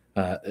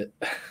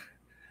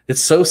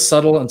 It's so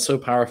subtle and so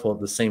powerful at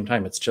the same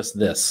time. It's just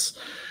the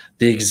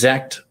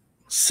exact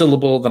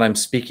syllable that I'm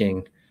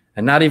speaking,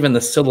 and not even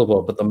the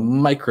syllable, but the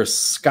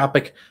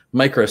microscopic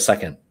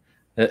microsecond.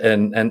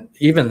 And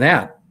even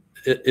that,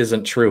 it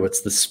isn't true.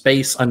 It's the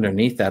space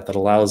underneath that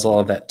allows all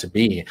of that to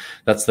be.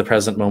 That's the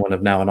present moment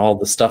of now, and all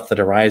the stuff that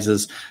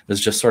arises is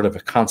just sort of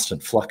a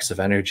constant flux of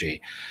energy.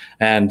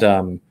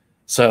 And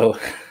so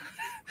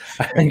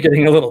I'm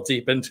getting a little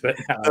deep into it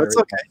now. That's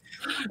okay.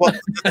 Well,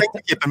 the thing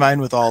to keep in mind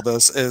with all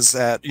this is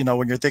that,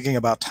 when you're thinking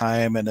about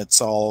time and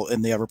it's all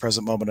in the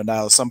ever-present moment of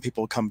now, some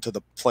people come to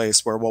the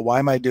place where, well, why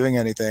am I doing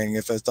anything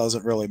if it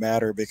doesn't really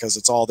matter because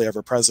it's all the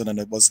ever-present and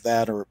it was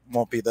that or it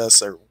won't be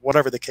this or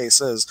whatever the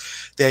case is.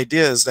 The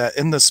idea is that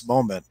in this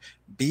moment,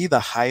 be the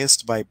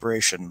highest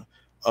vibration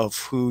of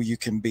who you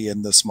can be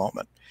in this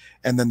moment.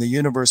 And then the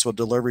universe will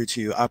deliver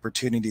to you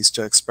opportunities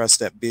to express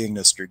that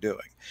beingness you're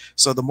doing.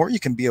 So the more you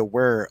can be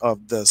aware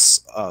of this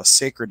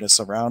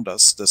sacredness around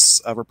us,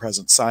 this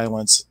ever-present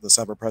silence, this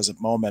ever-present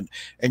moment,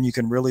 and you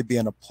can really be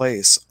in a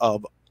place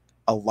of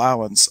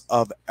allowance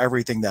of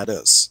everything that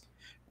is,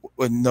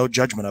 with no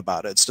judgment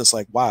about it. It's just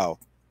like, wow,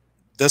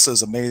 this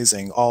is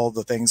amazing. All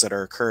the things that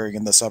are occurring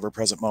in this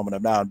ever-present moment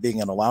of now, and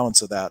being an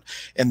allowance of that.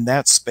 In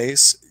that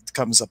space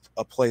comes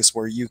a place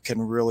where you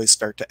can really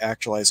start to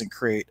actualize and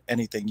create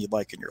anything you'd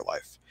like in your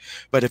life.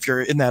 But if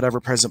you're in that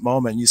ever-present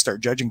moment, you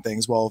start judging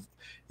things. Well,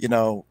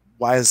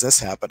 why is this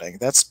happening?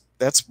 That's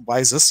why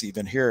is this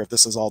even here if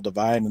this is all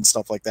divine and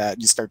stuff like that?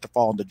 And you start to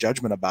fall into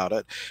judgment about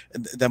it,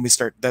 and then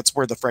that's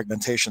where the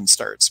fragmentation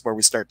starts, where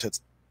we start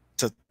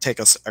to take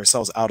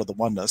ourselves out of the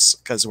oneness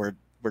because we're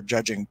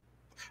judging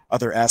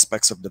other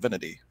aspects of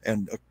divinity.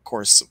 And of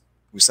course,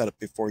 we said it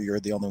before, you're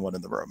the only one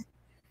in the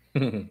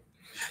room.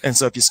 And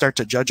so if you start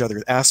to judge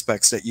other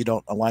aspects that you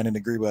don't align and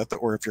agree with,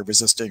 or if you're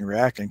resisting and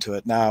reacting to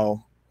it,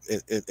 now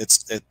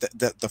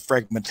the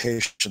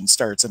fragmentation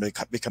starts, and it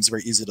becomes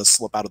very easy to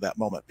slip out of that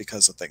moment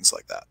because of things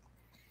like that.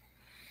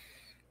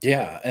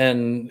 Yeah,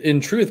 and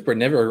in truth, we're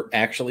never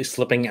actually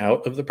slipping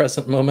out of the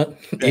present moment.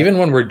 Yeah. Even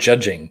when we're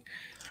judging,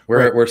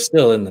 we're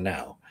still in the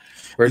now.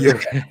 You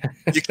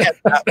can't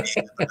not be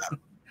in the now.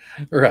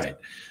 Right.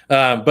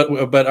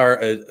 But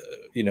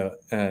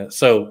our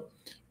so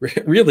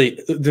really,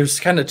 there's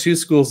kind of two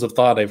schools of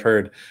thought I've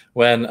heard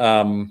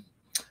when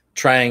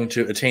trying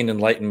to attain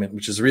enlightenment,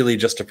 which is really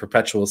just a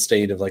perpetual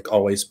state of like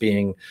always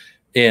being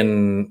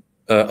in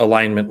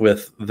alignment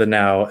with the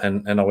now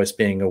and always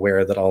being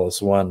aware that all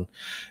is one.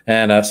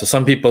 And so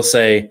some people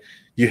say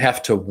you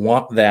have to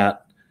want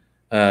that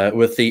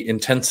with the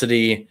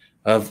intensity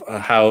of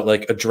how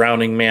like a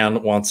drowning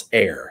man wants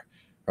air,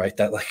 right?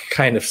 That like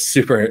kind of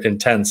super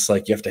intense,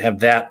 like you have to have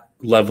that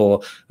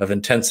level of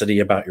intensity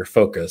about your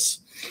focus.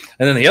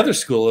 And then the other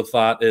school of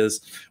thought is,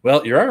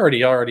 well, you're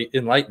already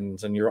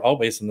enlightened and you're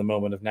always in the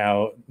moment of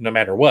now, no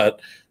matter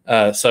what.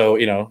 So,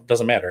 you know,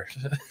 doesn't matter.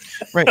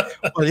 Right.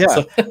 Well, yeah.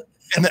 So,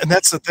 and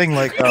that's the thing,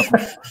 like,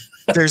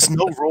 there's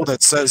no rule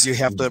that says you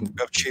have to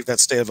achieve that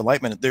state of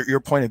enlightenment. Your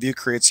point of view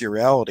creates your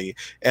reality.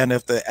 And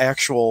if the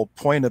actual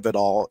point of it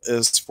all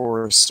is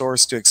for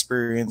Source to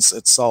experience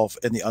itself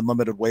in the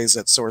unlimited ways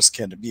that Source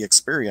can be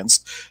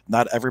experienced,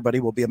 not everybody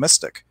will be a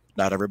mystic.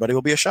 Not everybody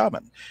will be a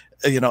shaman.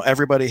 You know,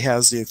 everybody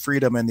has the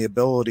freedom and the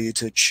ability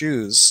to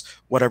choose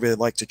whatever they'd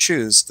like to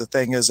choose. The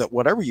thing is that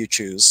whatever you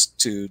choose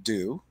to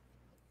do,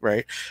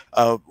 right,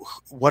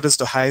 what is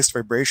the highest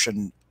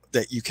vibration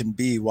that you can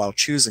be while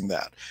choosing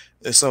that?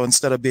 So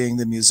instead of being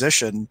the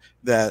musician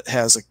that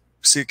has a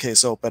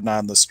suitcase open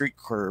on the street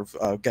curve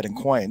getting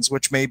coins,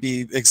 which may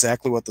be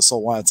exactly what the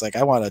soul wants. Like,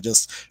 I want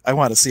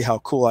to see how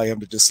cool I am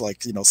to just,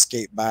 like, you know,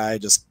 skate by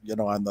just, you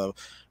know, on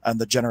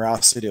the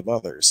generosity of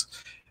others.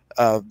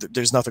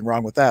 There's nothing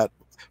wrong with that,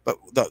 but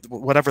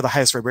whatever the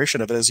highest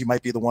vibration of it is, you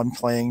might be the one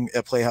playing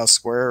at Playhouse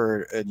Square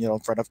or, you know,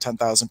 in front of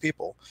 10,000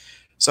 people.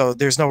 So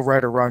there's no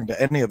right or wrong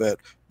to any of it,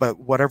 but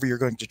whatever you're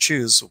going to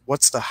choose,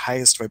 what's the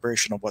highest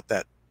vibration of what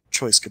that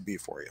choice could be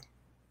for you?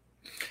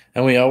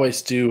 And we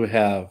always do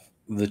have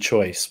the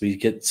choice. We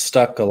get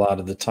stuck a lot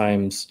of the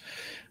times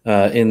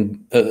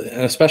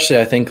especially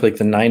I think like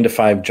the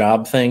 9-to-5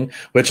 job thing,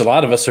 which a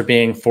lot of us are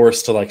being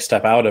forced to like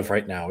step out of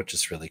right now, which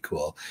is really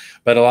cool.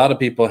 But a lot of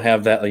people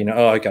have that, you know,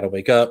 oh, I got to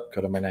wake up,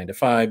 go to my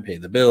 9-to-5, pay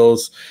the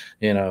bills,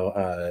 you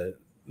know,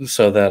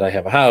 so that I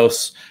have a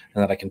house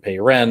and that I can pay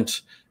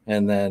rent,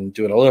 and then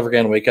do it all over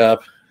again, wake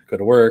up, go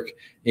to work,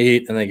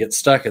 eat, and then get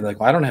stuck. And like,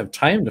 well, I don't have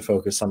time to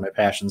focus on my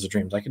passions or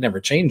dreams. I can never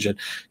change it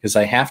because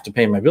I have to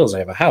pay my bills. I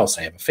have a house,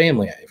 I have a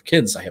family, I have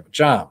kids, I have a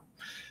job.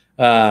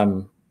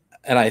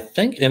 And I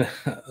think in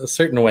a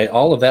certain way,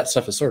 all of that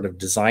stuff is sort of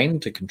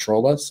designed to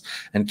control us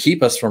and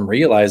keep us from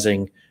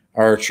realizing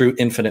our true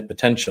infinite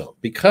potential.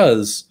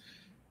 Because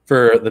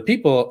for the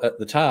people at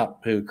the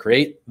top who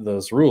create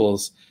those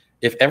rules,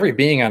 if every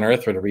being on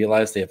Earth were to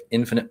realize they have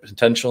infinite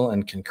potential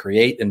and can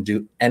create and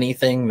do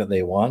anything that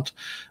they want,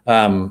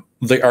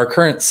 our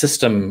current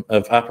system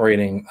of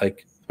operating,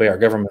 like the way our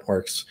government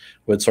works,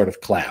 would sort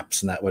of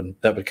collapse, and that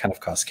would kind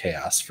of cause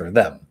chaos for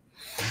them.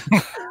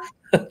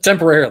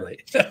 Temporarily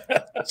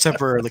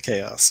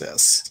chaos,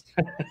 yes.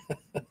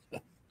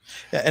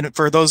 Yeah, and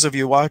for those of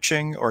you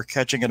watching or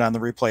catching it on the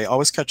replay,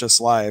 always catch us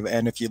live.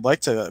 And if you'd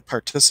like to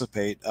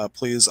participate,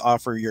 please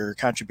offer your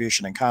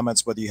contribution and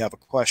comments, whether you have a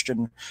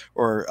question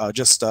or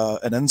just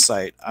an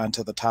insight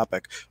onto the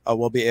topic.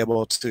 We'll be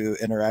able to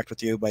interact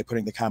with you by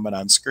putting the comment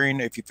on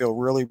screen. If you feel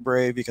really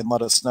brave, you can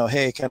let us know,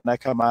 hey, can I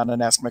come on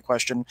and ask my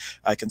question?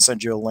 I can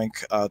send you a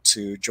link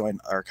to join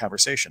our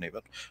conversation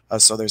even.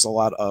 So there's a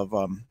lot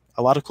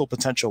of cool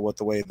potential with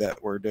the way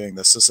that we're doing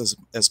this. This is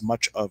as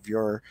much of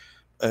your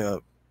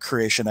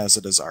creation as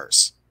it is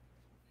ours.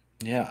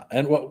 Yeah.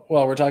 And while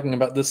we're talking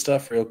about this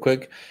stuff real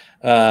quick,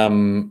 we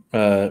have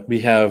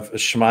a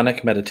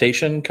shamanic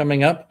meditation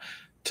coming up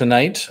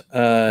tonight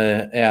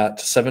at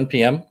 7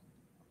 p.m.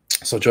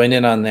 So join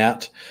in on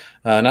that.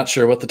 Not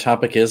sure what the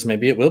topic is.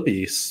 Maybe it will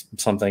be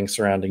something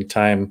surrounding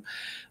time.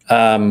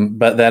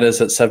 But that is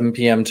at 7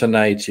 p.m.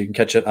 tonight. You can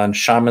catch it on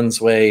Shaman's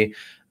Way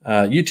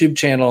YouTube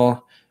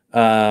channel,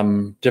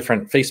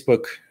 different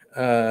Facebook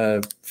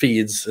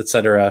feeds,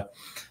 etc.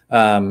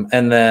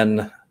 And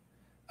then,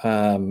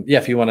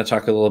 if you want to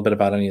talk a little bit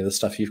about any of the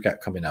stuff you've got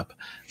coming up,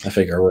 I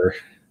figure we're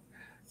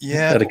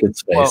at a good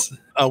space. Well,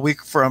 a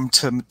week from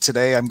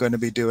today, I'm going to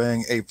be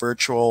doing a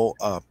virtual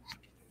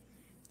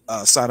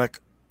sonic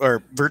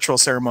or virtual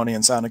ceremony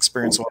and sound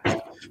experience,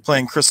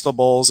 playing crystal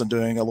bowls and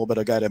doing a little bit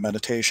of guided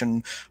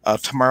meditation.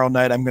 Tomorrow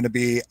night, I'm going to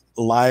be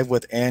live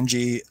with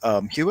Angie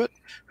Hewitt,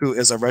 who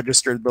is a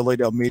registered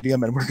Lilydale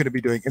medium, and we're going to be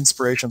doing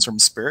inspirations from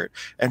spirit.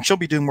 And she'll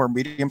be doing more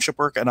mediumship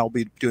work, and I'll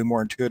be doing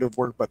more intuitive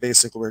work. But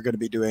basically, we're going to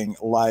be doing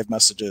live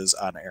messages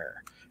on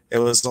air. It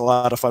was a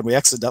lot of fun. We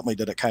accidentally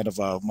did it kind of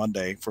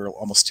Monday for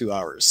almost 2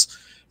 hours.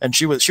 And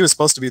she was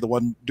supposed to be the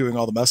one doing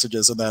all the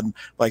messages, and then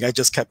like I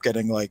just kept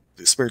getting like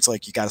spirits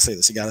like, you got to say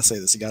this, you got to say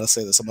this, you got to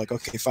say this. I'm like,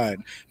 okay,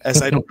 fine.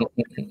 As I don't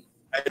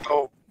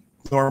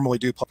normally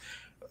do,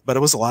 but it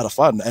was a lot of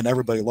fun, and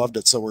everybody loved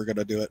it. So we're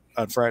gonna do it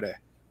on Friday,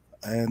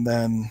 and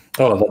then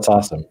that's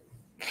awesome.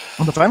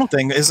 Well, the final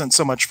thing isn't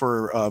so much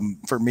for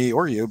me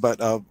or you, but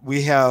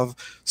we have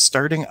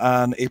starting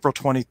on April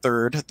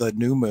 23rd, the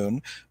new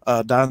moon.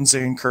 Don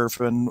Zane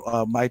Kerfin,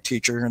 my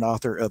teacher and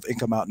author of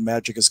Inca Mountain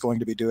Magic, is going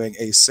to be doing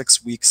a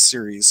 6 week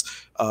series,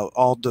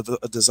 all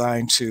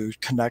designed to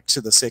connect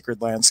to the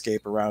sacred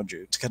landscape around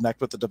you, to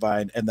connect with the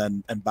divine, and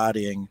then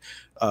embodying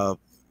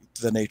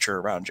the nature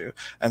around you.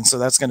 And so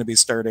that's going to be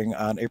starting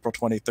on April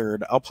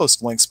 23rd. I'll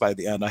post links by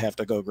the end. I have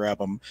to go grab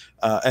them.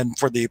 And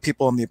for the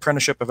people in the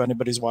apprenticeship, if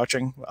anybody's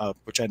watching,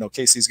 which I know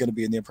Casey's going to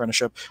be in the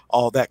apprenticeship,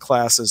 all that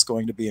class is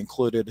going to be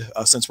included,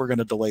 since we're going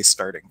to delay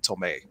starting till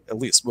May. At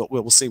least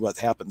we'll see what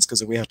happens,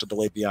 because if we have to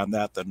delay beyond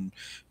that, then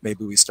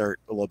maybe we start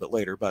a little bit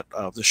later. But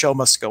the show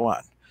must go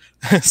on.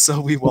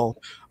 So we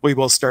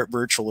will start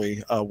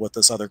virtually with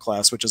this other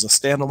class, which is a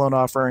standalone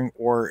offering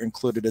or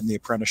included in the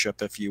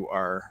apprenticeship if you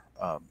are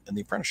in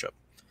the apprenticeship.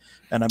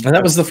 And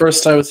that was the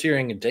first I was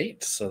hearing a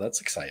date, so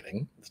that's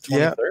exciting. The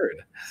 23rd.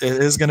 Yeah,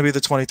 it is going to be the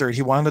 23rd.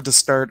 He wanted to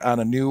start on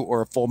a new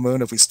or a full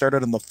moon. If we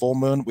started on the full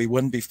moon, we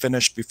wouldn't be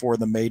finished before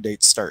the May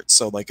date starts.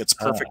 So like it's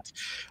perfect,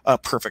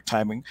 perfect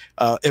timing.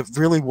 It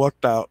really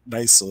worked out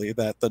nicely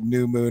that the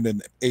new moon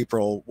in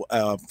April,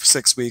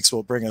 6 weeks,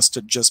 will bring us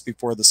to just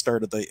before the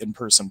start of the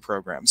in-person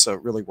program. So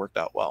it really worked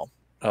out well.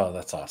 Oh,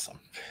 that's awesome.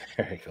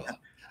 Very cool.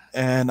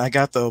 And I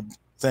got the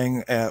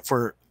thing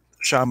for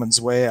Shaman's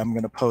Way. I'm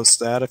going to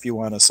post that if you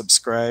want to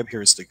subscribe.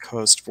 Here's the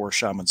host for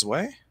Shaman's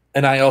Way.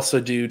 And I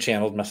also do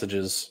channeled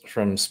messages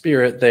from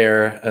Spirit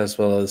there, as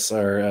well as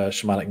our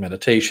shamanic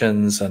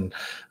meditations and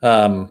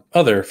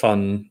other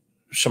fun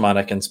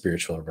shamanic and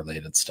spiritual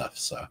related stuff.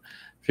 So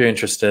if you're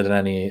interested in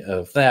any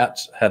of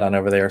that, head on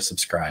over there,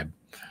 subscribe.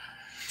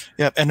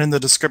 Yeah, and in the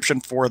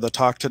description for the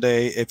talk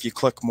today, if you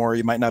click more,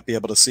 you might not be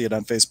able to see it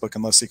on Facebook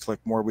unless you click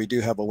more. We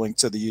do have a link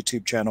to the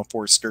YouTube channel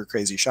for Stir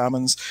Crazy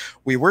Shamans.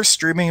 We were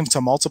streaming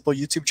to multiple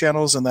YouTube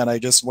channels, and then I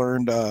just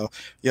learned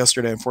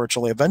yesterday,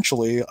 unfortunately,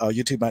 eventually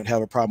YouTube might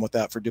have a problem with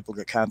that for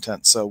duplicate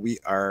content. So we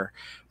are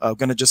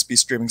going to just be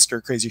streaming Stir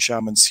Crazy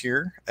Shamans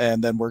here,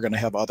 and then we're going to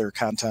have other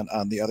content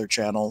on the other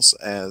channels.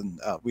 And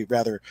we'd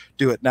rather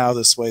do it now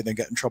this way than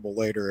get in trouble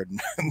later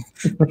and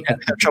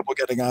have trouble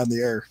getting on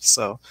the air.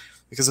 So,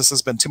 because this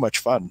has been too much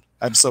fun.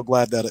 I'm so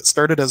glad that it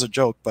started as a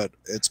joke, but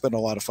it's been a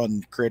lot of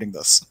fun creating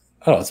this.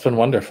 Oh, it's been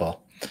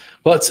wonderful.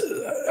 Well, it's.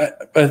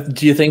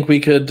 Do you think we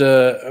could?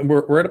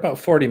 We're at about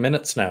 40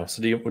 minutes now. So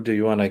do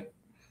you want to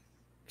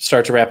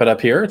start to wrap it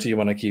up here? Or do you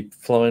want to keep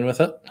flowing with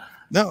it?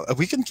 No,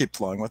 we can keep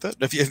flowing with it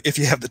if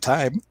you have the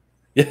time.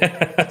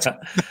 Yeah.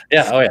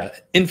 Yeah. Oh, yeah.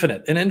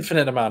 An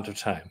infinite amount of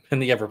time in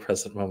the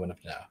ever-present moment of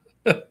now.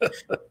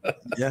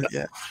 Yeah.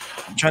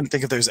 I'm trying to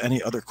think if there's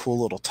any other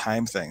cool little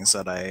time things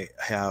that I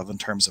have in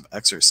terms of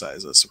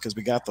exercises, because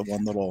we got the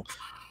one little.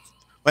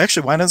 Well,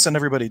 actually, why doesn't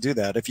everybody do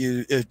that? If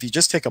you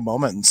just take a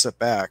moment and sit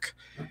back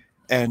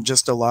and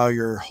just allow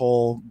your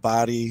whole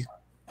body,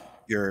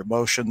 your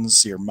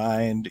emotions, your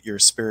mind, your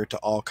spirit to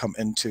all come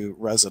into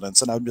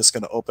resonance. And I'm just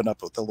going to open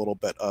up with a little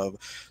bit of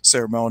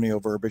ceremonial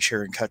verbiage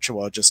here in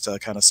Quechua just to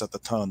kind of set the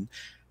tone.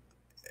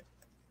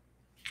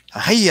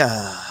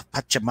 Ahaya,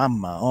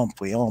 Pachamama,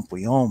 ompui,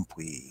 ompui,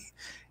 ompui.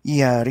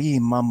 Iari,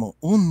 mama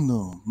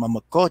unu, mama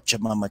kocha,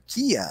 mama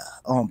kia,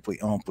 ompui,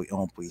 ompui,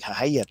 ompui.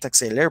 Ahaya,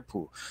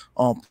 taxelerpu,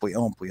 ompui,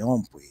 ompui,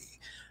 ompui.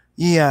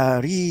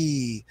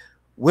 Iari,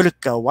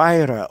 Wilka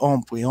waira,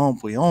 ompui,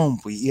 ompui,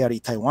 ompui.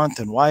 Iari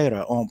Taiwantan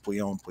waira, ompui,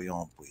 ompui,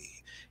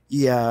 ompui.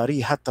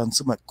 Iari hatan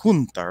sumat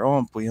kuntar,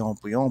 ompui,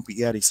 ompui, ompui.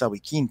 Iari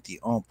sawikinti,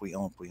 ompui,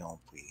 ompui,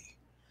 ompui.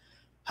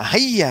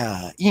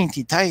 Ahaya,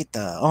 inti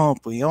taita,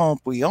 ompui,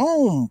 ompui,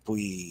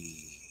 ompui.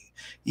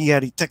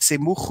 Iari taxe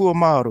muhu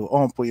amaru,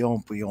 ompui,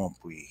 ompui,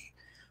 ompui.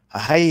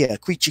 Ahaya,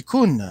 quichi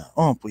kuna,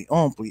 ompui,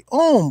 ompui,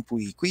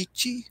 ompui,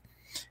 quichi.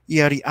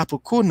 Iari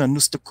apukuna,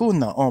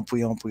 nustakuna,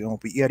 ompui, ompui,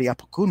 ompui. Iari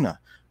apukuna,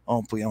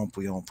 ompui,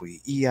 ompui,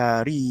 ompui.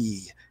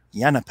 Iari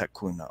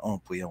yanapakuna,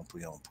 ompui,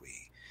 ompui,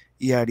 ompui.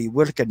 Iari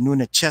wilka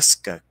nuna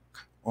cheska,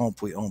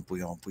 ompui,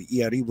 ompui, ompui.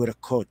 Iari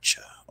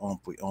wirakocha,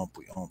 ompui,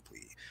 ompui,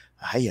 ompui.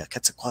 Ahaya,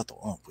 Quetzalcoatl,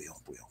 ompui,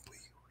 ompui, ompui.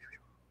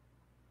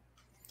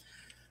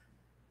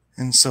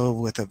 And so,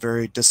 with a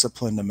very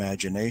disciplined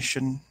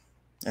imagination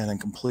and in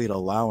complete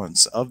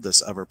allowance of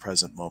this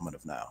ever-present moment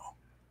of now,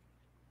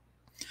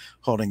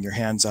 holding your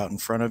hands out in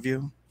front of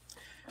you,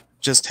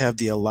 just have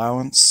the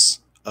allowance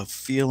of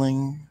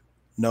feeling,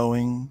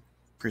 knowing,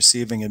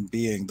 perceiving, and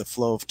being the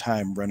flow of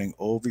time running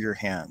over your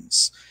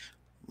hands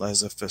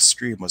as if a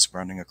stream was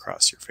running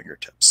across your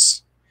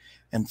fingertips.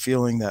 And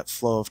feeling that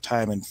flow of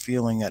time and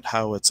feeling it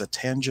how it's a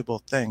tangible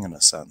thing in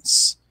a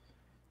sense.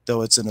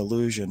 Though it's an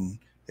illusion,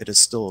 it is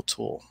still a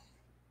tool.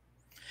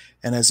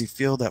 And as you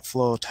feel that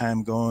flow of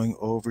time going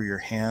over your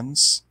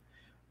hands,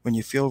 when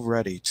you feel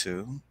ready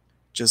to,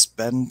 just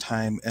bend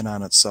time in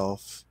on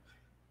itself,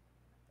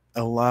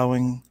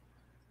 allowing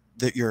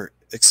your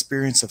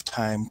experience of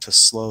time to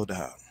slow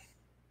down.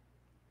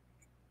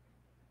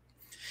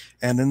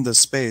 And in this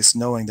space,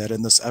 knowing that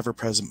in this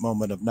ever-present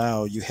moment of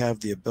now, you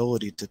have the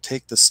ability to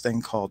take this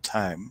thing called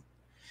time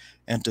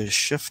and to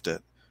shift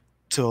it,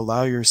 to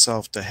allow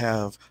yourself to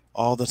have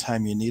all the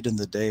time you need in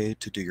the day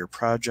to do your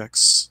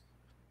projects,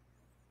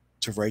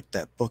 to write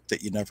that book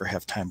that you never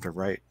have time to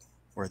write,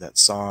 or that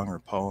song or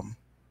poem.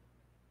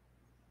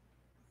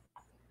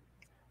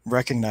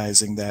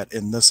 Recognizing that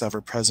in this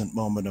ever-present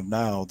moment of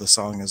now, the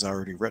song is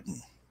already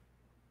written.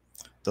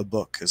 The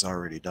book is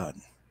already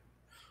done.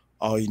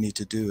 All you need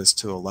to do is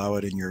to allow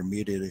it in your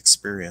immediate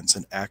experience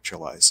and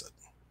actualize it.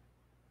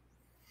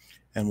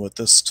 And with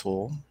this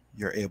tool,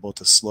 you're able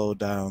to slow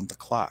down the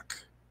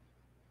clock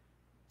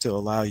to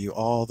allow you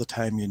all the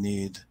time you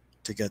need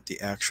to get the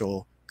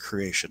actual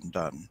creation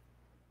done.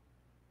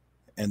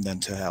 And then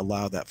to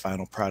allow that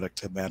final product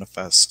to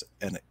manifest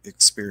and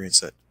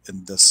experience it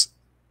in this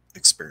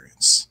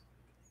experience.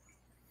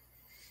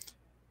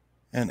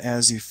 And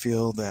as you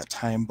feel that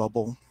time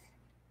bubble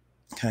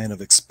kind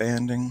of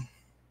expanding,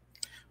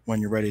 when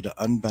you're ready to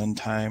unbend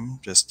time,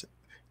 just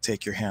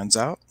take your hands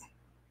out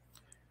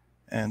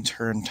and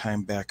turn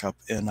time back up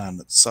in on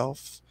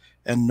itself.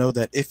 And know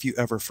that if you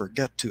ever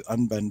forget to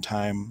unbend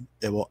time,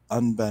 it will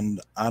unbend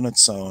on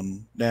its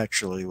own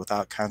naturally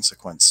without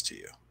consequence to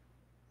you.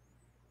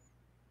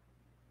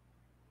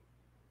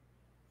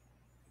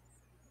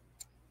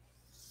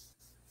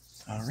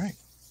 All right.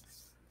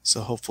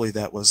 So hopefully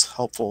that was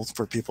helpful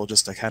for people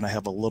just to kind of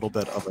have a little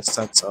bit of a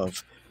sense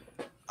of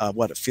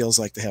what it feels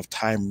like to have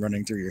time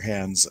running through your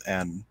hands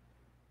and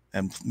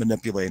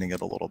manipulating it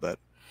a little bit.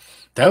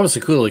 That was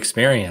a cool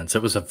experience.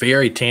 It was a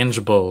very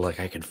tangible, like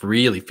I could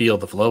really feel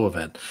the flow of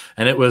it.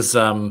 And it was,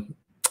 to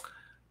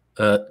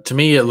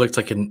me, it looked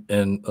like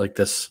in like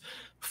this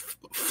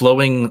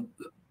flowing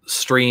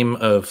stream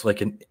of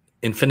like an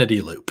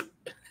infinity loop.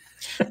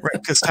 Right,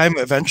 because time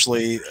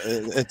eventually,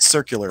 it's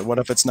circular. What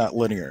if it's not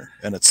linear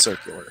and it's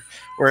circular?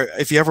 Or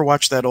if you ever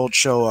watch that old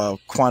show,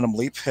 Quantum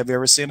Leap, have you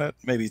ever seen it?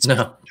 Maybe it's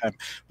no time,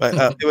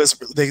 but it was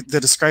they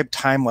described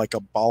time like a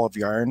ball of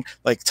yarn.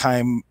 Like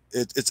time,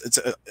 it's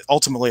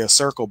ultimately a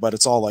circle, but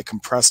it's all like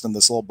compressed in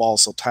this little ball.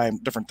 So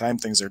different time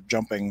things are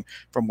jumping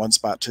from one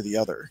spot to the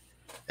other,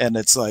 and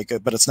it's like,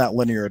 but it's not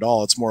linear at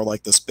all. It's more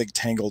like this big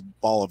tangled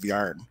ball of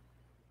yarn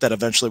that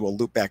eventually will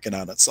loop back in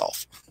on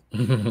itself.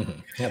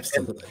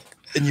 Absolutely.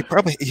 And you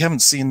haven't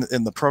seen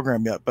in the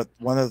program yet, but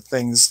one of the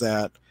things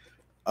that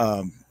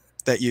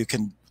that you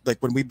can, like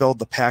when we build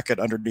the packet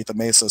underneath a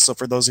mesa. So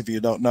for those of you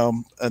who don't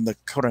know, in the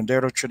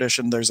curandero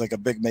tradition, there's like a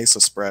big mesa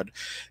spread.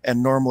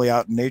 And normally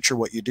out in nature,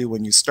 what you do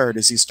when you start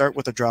is you start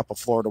with a drop of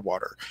Florida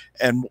water.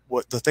 And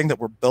what the thing that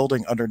we're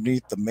building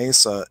underneath the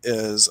mesa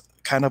is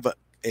kind of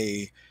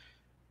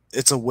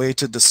it's a way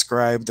to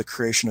describe the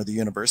creation of the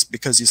universe,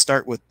 because you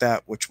start with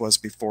that which was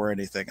before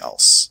anything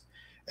else.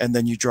 And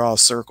then you draw a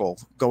circle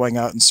going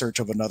out in search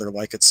of another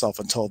like itself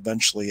until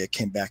eventually it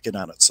came back in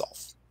on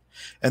itself.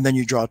 And then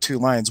you draw two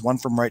lines, one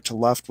from right to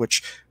left,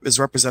 which is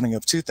representing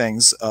of two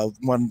things.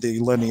 One, the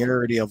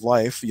linearity of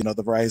life,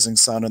 the rising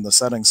sun and the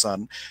setting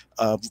sun,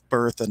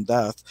 birth and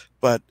death.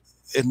 But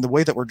in the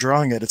way that we're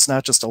drawing it, it's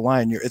not just a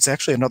line, it's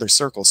actually another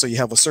circle. So you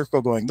have a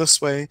circle going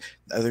this way,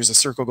 there's a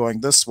circle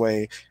going this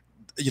way,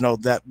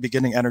 that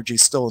beginning energy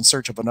still in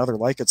search of another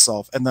like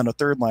itself, and then a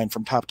third line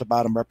from top to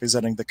bottom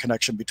representing the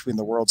connection between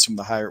the worlds, from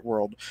the higher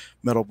world,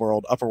 middle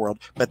world, upper world,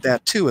 but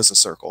that too is a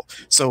circle.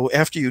 So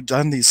after you've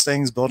done these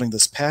things building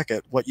this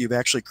packet, what you've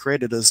actually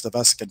created is the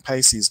Vesican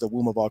Pisces, the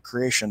womb of all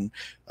creation,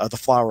 the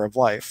flower of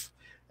life.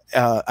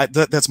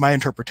 That's my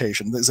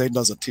interpretation. Zane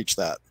doesn't teach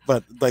that,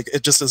 but like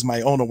it just is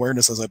my own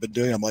awareness as I've been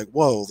doing. I'm like,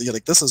 whoa,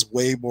 like this is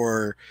way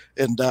more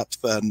in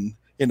depth than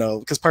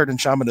because part in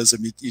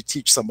shamanism, you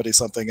teach somebody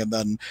something and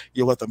then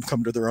you let them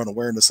come to their own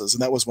awarenesses.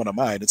 And that was one of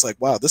mine. It's like,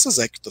 wow, this is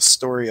like the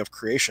story of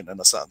creation in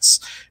a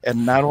sense.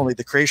 And not only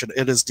the creation,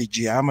 it is the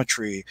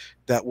geometry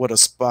that would have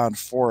spawned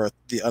forth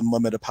the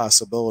unlimited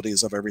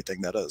possibilities of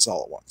everything that is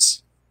all at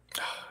once.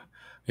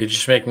 You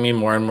just make me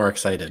more and more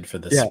excited for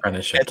this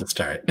apprenticeship to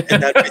start.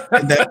 and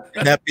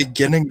that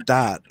beginning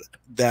dot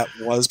that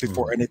was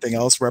before anything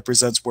else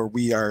represents where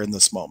we are in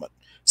this moment.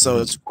 So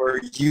it's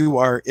where you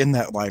are in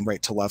that line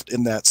right to left,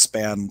 in that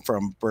span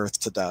from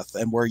birth to death,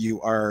 and where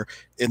you are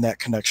in that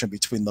connection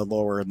between the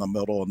lower and the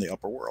middle and the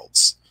upper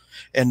worlds.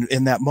 And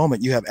in that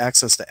moment, you have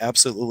access to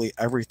absolutely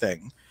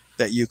everything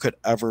that you could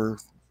ever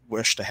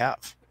wish to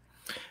have.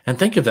 And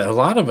think of that. A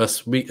lot of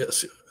us, we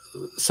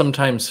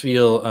sometimes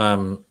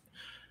feel,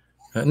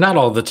 not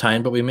all the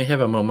time, but we may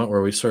have a moment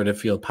where we sort of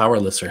feel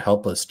powerless or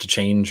helpless to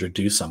change or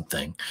do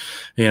something.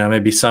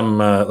 Maybe some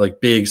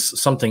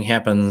something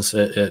happens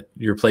at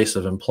your place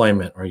of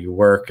employment where you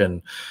work,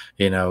 and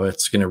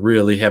it's going to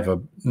really have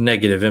a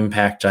negative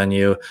impact on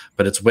you,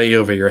 but it's way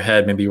over your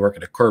head. Maybe you work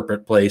at a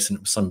corporate place and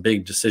it was some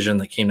big decision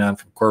that came down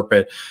from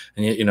corporate,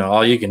 and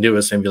all you can do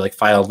is maybe like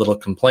file a little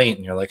complaint,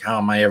 and you're like, how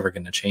am I ever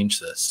going to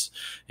change this?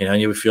 And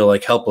you would feel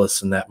like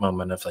helpless in that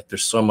moment of like,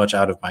 there's so much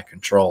out of my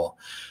control.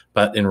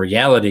 But in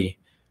reality,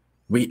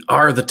 we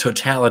are the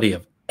totality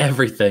of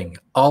everything.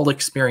 All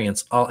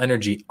experience, all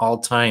energy, all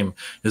time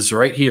is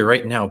right here,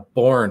 right now,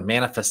 born,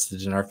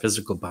 manifested in our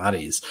physical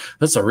bodies.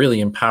 That's a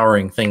really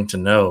empowering thing to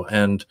know.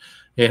 And,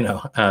 we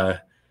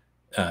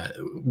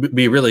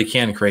really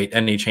can create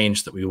any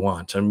change that we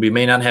want. And we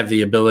may not have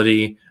the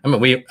ability.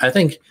 I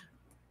think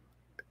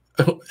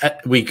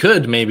we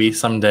could maybe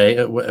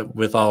someday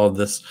with all of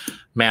this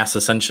mass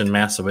ascension,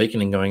 mass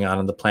awakening going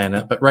on the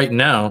planet. But right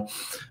now,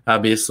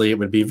 obviously, it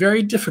would be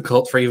very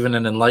difficult for even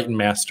an enlightened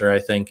master, I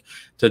think,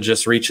 to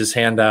just reach his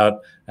hand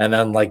out and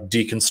then like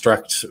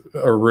deconstruct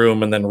a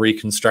room and then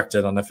reconstruct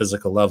it on a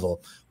physical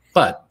level.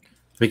 But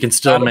we can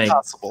still Not make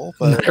impossible,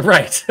 but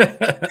right.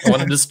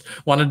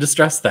 wanted to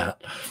stress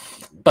that,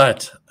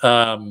 but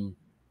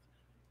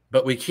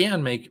we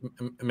can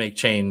make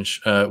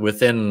change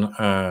within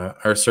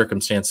our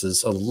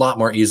circumstances a lot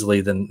more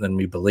easily than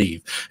we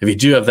believe. If you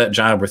do have that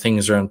job where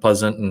things are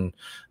unpleasant and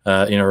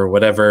or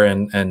whatever,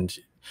 and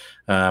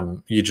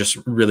you just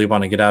really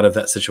want to get out of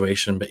that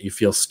situation, but you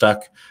feel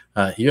stuck,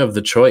 you have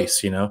the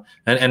choice,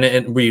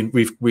 and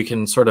we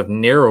can sort of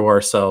narrow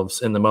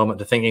ourselves in the moment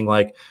to thinking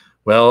like,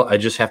 well, I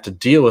just have to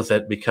deal with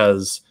it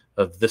because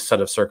of this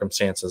set of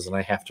circumstances, and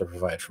I have to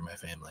provide for my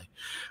family.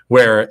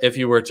 Where if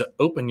you were to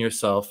open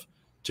yourself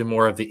to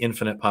more of the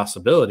infinite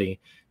possibility,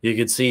 you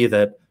could see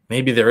that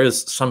maybe there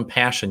is some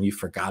passion you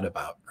forgot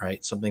about,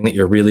 right? Something that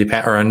you're really,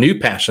 or a new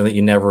passion that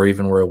you never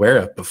even were aware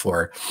of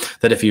before.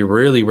 That if you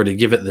really were to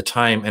give it the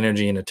time,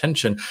 energy, and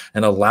attention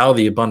and allow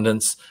the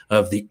abundance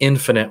of the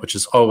infinite, which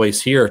is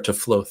always here, to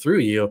flow through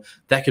you,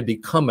 that could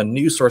become a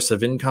new source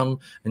of income,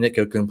 and it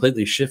could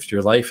completely shift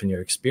your life and your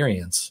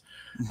experience.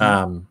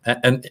 And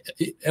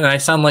I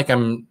sound like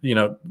I'm,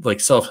 like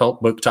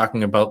self-help book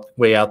talking about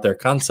way out there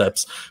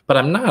concepts, but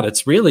I'm not.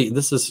 It's really,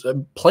 this is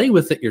play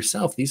with it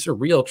yourself. These are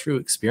real, true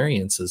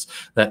experiences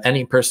that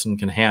any person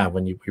can have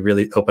when you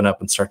really open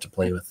up and start to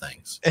play with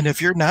things. And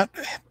if you're not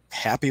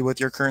happy with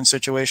your current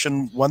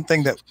situation, one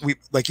thing that we,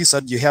 like you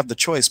said, you have the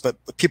choice, but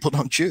people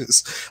don't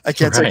choose. I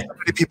can't say how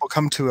many people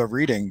come to a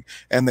reading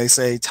and they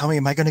say, tell me,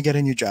 am I going to get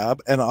a new job?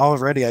 And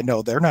already I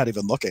know they're not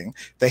even looking.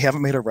 They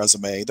haven't made a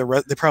resume.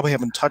 They probably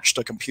haven't touched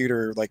a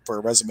computer like for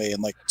a resume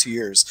in like 2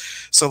 years.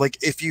 So like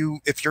if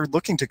you're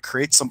looking to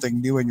create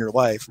something new in your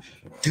life,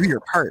 do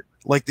your part.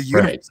 Like the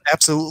universe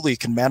absolutely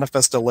can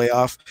manifest a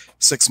layoff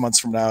 6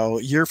 months from now,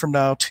 a year from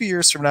now, 2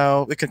 years from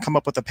now. It could come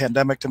up with a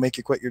pandemic to make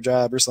you quit your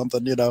job or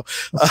something,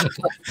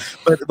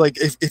 But like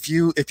if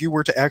you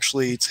were to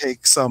actually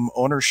take some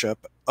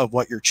ownership of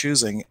what you're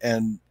choosing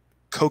and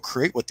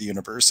co-create with the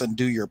universe and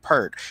do your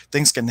part,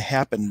 things can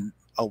happen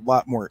a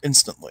lot more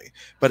instantly.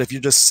 But if you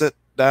just sit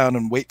down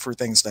and wait for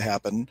things to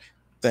happen,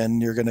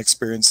 then you're going to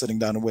experience sitting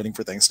down and waiting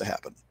for things to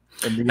happen.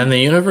 And the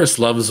universe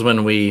loves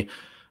when we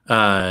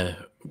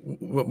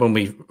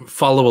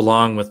follow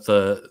along with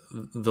the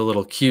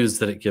little cues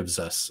that it gives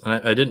us. And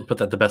I didn't put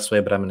that the best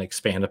way, but I'm going to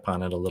expand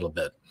upon it a little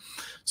bit.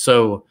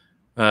 So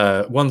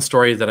one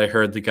story that I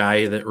heard, the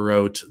guy that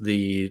wrote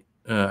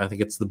I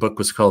think the book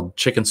was called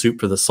Chicken Soup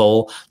for the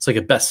Soul. It's like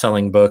a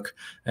best-selling book.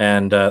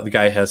 And the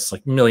guy has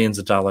like millions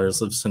of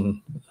dollars, lives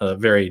in a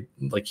very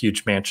like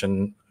huge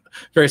mansion,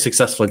 very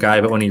successful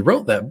guy. But when he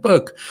wrote that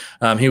book,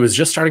 he was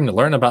just starting to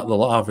learn about the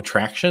law of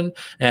attraction,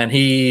 and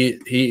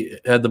he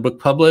had the book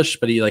published,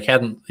 but he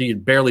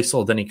had barely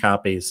sold any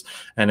copies,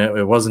 and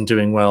it wasn't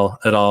doing well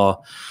at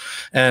all.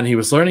 And he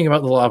was learning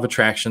about the law of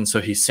attraction.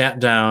 So he sat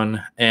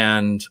down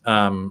and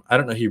I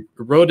don't know, he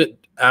wrote it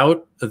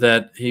out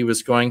that he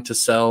was going to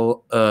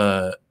sell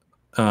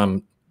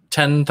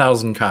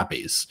 10,000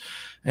 copies.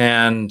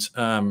 And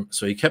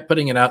so he kept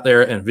putting it out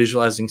there and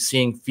visualizing,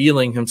 seeing,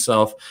 feeling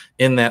himself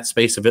in that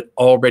space of it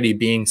already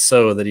being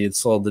so, that he had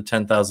sold the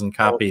 10,000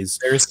 copies.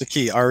 Oh, there's the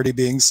key, already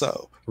being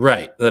so.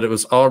 Right, that it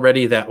was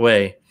already that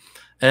way.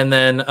 And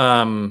then,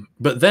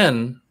 but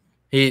then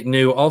he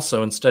knew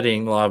also in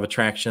studying the law of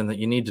attraction that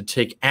you need to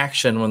take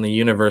action when the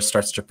universe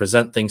starts to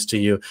present things to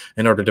you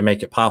in order to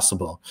make it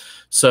possible.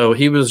 So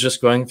he was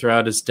just going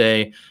throughout his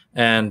day,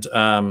 and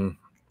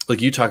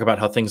like you talk about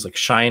how things like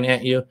shine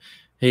at you.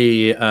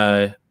 He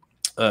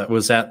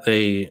was at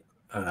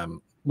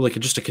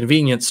just a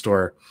convenience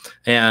store,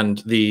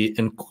 and it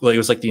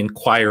was like the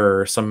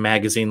Inquirer or some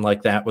magazine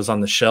like that was on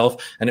the shelf,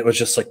 and it was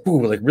just like,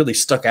 ooh, like really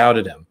stuck out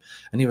at him.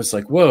 And he was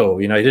like, whoa,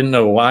 I didn't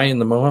know why in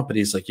the moment, but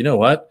he's like, you know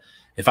what?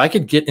 If I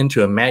could get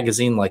into a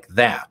magazine like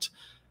that,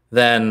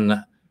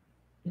 then,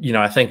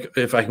 I think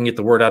if I can get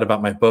the word out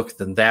about my book,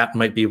 then that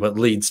might be what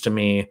leads to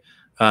me,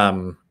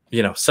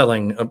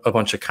 selling a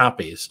bunch of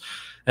copies.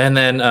 And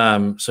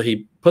then, so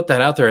he put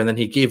that out there, and then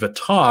he gave a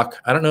talk.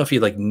 I don't know if he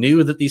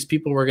knew that these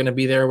people were going to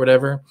be there or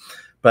whatever,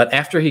 but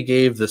after he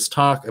gave this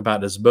talk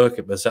about his book,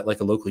 it was at like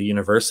a local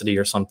university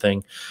or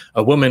something.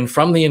 A woman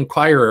from the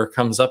Inquirer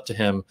comes up to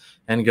him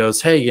and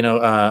goes, hey,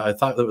 I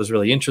thought that was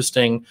really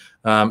interesting.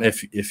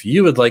 If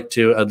you would like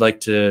to, I'd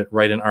like to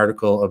write an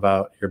article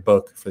about your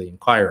book for the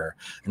Inquirer.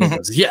 And he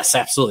goes, yes,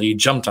 absolutely. He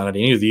jumped on it.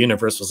 He knew the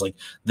universe was like,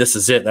 this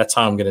is it. That's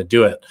how I'm going to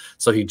do it.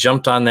 So he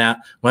jumped on that,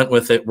 went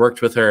with it,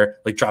 worked with her,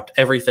 dropped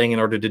everything in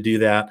order to do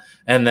that.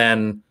 And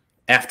then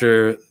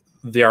after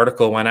the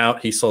article went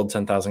out, he sold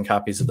 10,000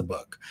 copies of the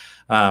book.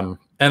 And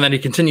then he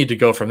continued to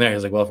go from there.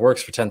 He's like, well, if it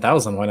works for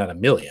 10,000, why not 1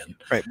 million?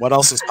 Right. What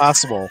else is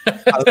possible?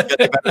 How does it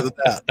get better than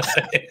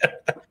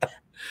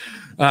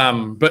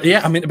that? But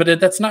yeah, but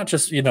that's not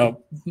just, you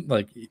don't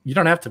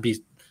have to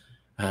be,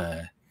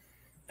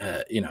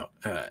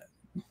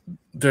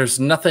 there's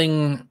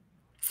nothing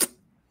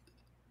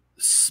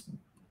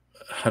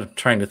I'm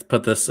trying to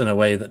put this in a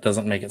way that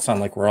doesn't make it sound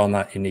like we're all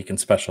not unique and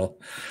special.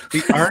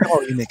 We are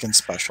all unique and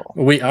special.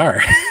 We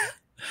are.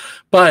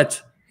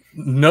 But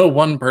no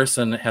one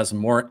person has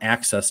more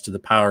access to the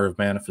power of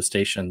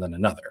manifestation than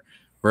another.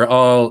 We're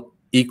all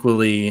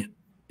equally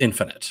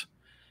infinite.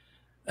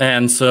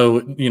 And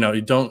so, you know,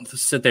 you don't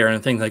sit there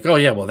and think like, oh,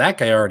 yeah, well, that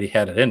guy already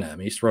had it in him.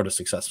 He wrote a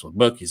successful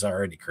book. He's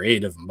already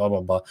creative and blah,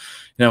 blah, blah.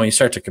 You know, when you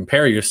start to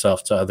compare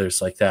yourself to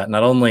others like that,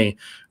 not only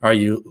are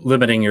you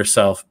limiting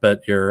yourself,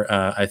 but you're,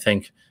 I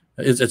think,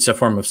 it's a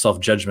form of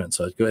self-judgment.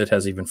 So it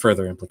has even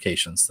further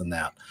implications than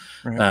that.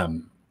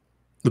 Right.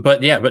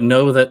 But yeah, but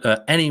know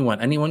that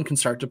anyone can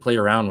start to play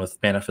around with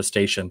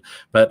manifestation.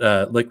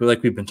 But like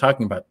we've been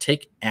talking about,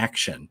 take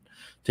action.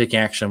 Take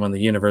action when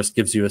the universe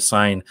gives you a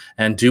sign,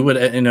 and do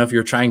it. You know, if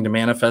you're trying to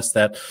manifest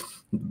that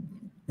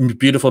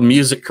beautiful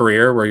music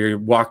career where you're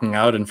walking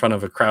out in front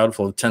of a crowd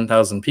full of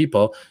 10,000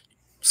 people,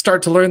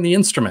 start to learn the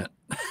instrument.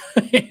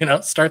 You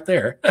know, start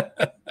there,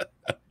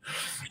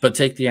 but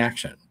take the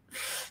action.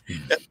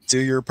 Do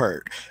your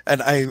part.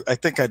 And I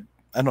think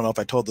I don't know if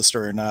I told the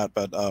story or not,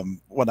 but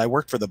when I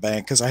worked for the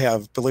bank, because I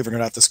have, believe it or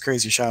not, this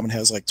crazy shaman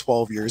has like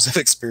 12 years of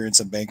experience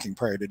in banking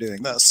prior to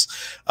doing this.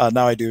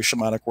 Now I do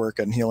shamanic work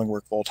and healing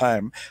work full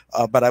time.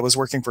 But I was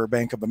working for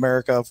Bank of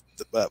America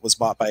that was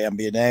bought by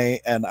MBNA,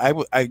 and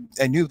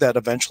I knew that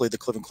eventually the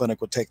Cleveland Clinic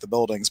would take the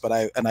buildings, but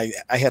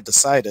I had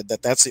decided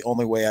that that's the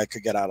only way I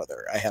could get out of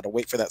there. I had to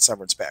wait for that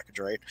severance package,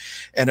 right?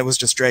 And it was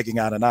just dragging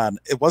on and on.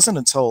 It wasn't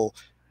until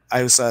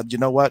I said, you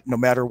know what, no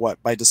matter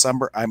what, by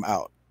December, I'm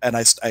out. And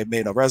I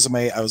made a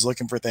resume. I was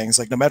looking for things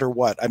like, no matter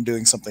what, I'm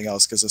doing something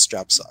else because this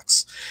job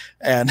sucks.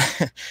 And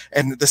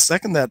and the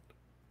second that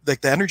like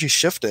the energy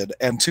shifted,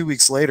 and 2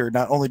 weeks later,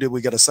 not only did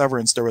we get a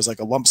severance, there was like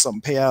a lump sum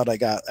payout. I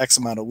got X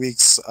amount of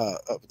weeks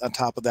on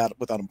top of that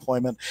with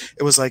unemployment.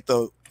 It was like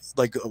the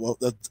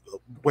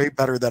way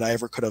better than I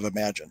ever could have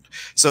imagined.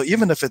 So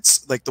even if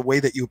it's like the way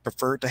that you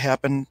prefer it to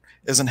happen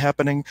isn't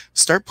happening,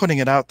 start putting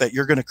it out that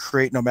you're going to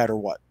create no matter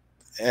what.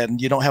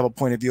 And you don't have a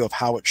point of view of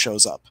how it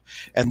shows up.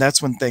 And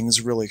that's when things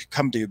really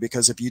come to you,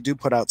 because if you do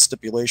put out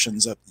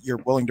stipulations that you're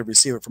willing to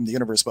receive it from the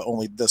universe, but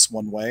only this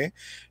one way,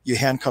 you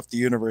handcuff the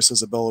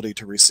universe's ability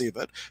to receive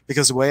it.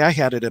 Because the way I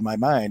had it in my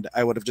mind,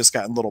 I would have just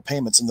gotten little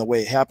payments, and the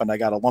way it happened, I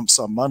got a lump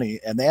sum money,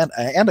 and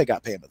I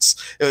got payments.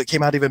 It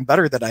came out even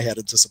better than I had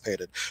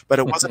anticipated. But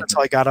it wasn't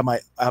until I got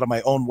out of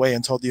my own way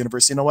and told the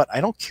universe, you know what, I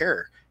don't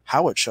care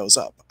how it shows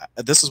up.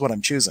 This is what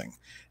I'm choosing.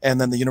 And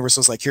then the universe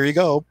was like, here you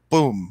go,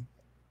 boom.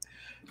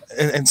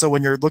 And so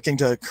when you're looking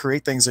to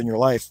create things in your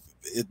life,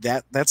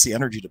 that's the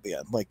energy to be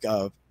in. Like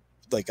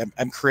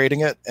I'm creating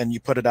it, and you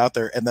put it out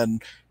there, and then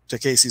to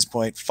Casey's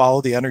point,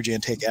 follow the energy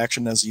and take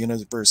action as the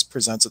universe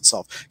presents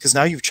itself. Because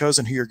now you've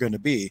chosen who you're going to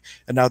be,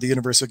 and now the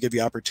universe will give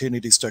you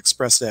opportunities to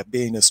express that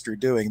beingness through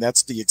doing.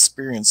 That's the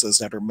experiences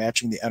that are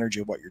matching the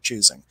energy of what you're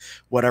choosing,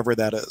 whatever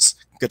that is.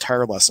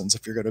 Guitar lessons,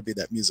 if you're going to be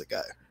that music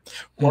guy,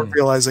 or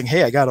realizing,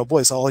 hey, I got a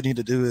voice. All I need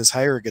to do is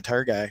hire a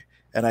guitar guy,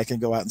 and I can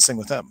go out and sing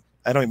with him.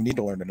 I don't even need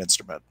to learn an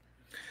instrument.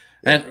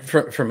 And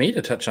for me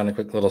to touch on a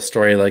quick little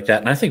story like that,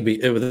 and I think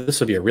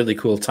this would be a really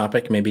cool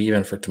topic, maybe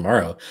even for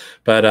tomorrow,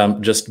 but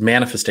just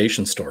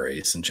manifestation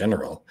stories in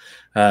general.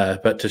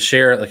 But to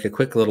share like a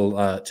quick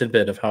little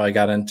tidbit of how I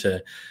got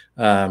into,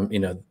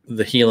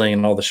 the healing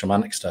and all the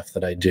shamanic stuff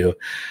that I do.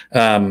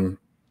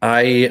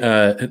 I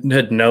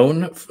had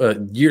known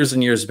years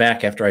and years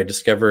back, after I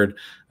discovered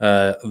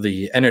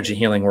the energy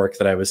healing work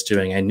that I was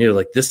doing, I knew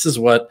like this is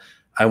what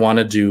I want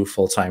to do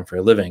full time for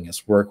a living,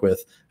 is work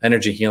with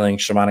energy healing,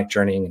 shamanic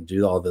journeying, and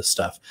do all this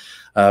stuff.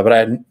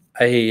 But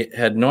I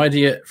had no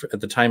idea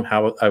at the time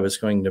how I was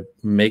going to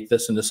make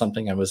this into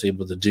something I was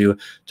able to do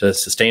to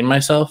sustain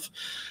myself.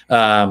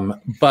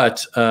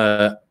 But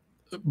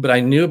I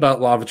knew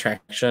about law of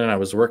attraction, and I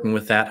was working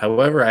with that.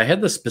 However, I had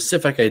the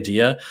specific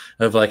idea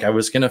of like I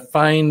was going to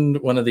find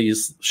one of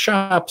these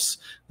shops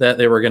that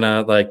they were going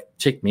to like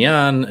take me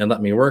on and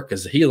let me work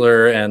as a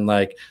healer, and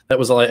like that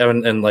was all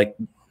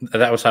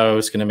that was how I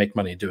was going to make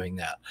money doing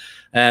that.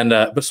 And,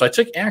 but so I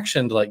took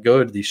action to like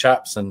go to these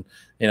shops and,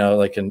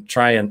 and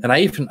try and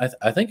I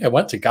think I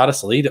went to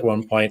Goddess Elite at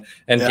one point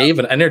and gave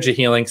an energy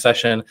healing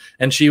session.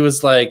 And she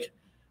was like,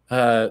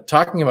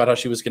 talking about how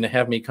she was going to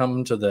have me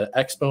come to the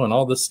expo and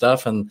all this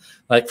stuff. And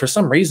like, for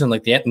some reason,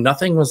 like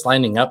nothing was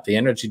lining up. The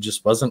energy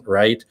just wasn't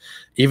right,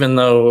 even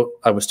though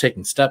I was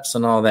taking steps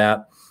and all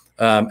that.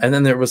 And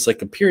then there was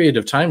like a period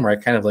of time where I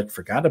kind of like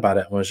forgot about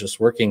it and was just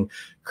working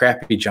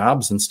crappy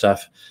jobs and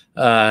stuff.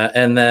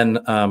 And then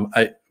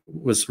I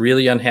was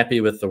really unhappy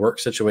with the work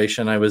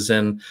situation I was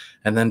in,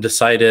 and then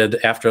decided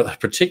after a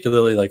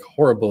particularly like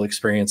horrible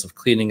experience of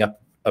cleaning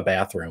up a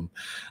bathroom,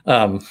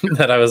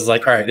 that I was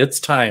like, all right, it's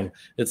time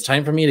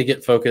for me to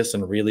get focused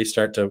and really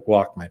start to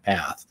walk my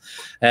path.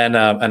 And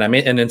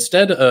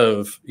instead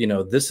of,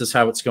 this is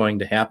how it's going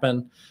to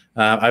happen,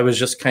 I was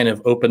just kind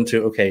of open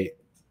to, okay,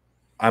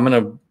 I'm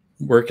going to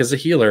work as a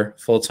healer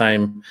full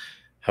time.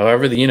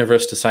 However the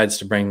universe decides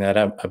to bring that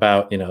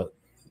about,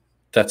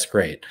 that's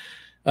great.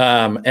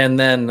 And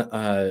then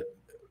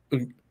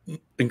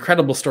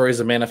incredible stories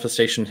of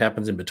manifestation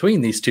happens in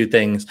between these two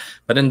things,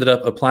 but ended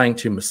up applying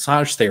to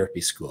massage therapy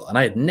school. And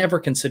I had never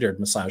considered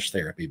massage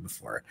therapy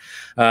before.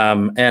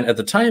 And at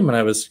the time when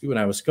I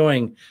was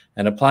going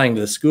and applying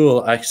to the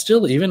school, I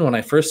still, even when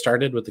I first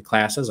started with the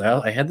classes,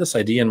 I had this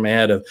idea in my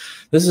head of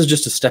this is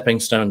just a stepping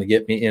stone to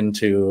get me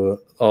into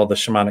all the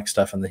shamanic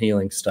stuff and the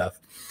healing stuff.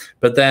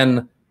 But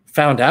then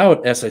found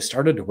out as I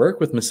started to work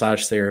with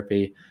massage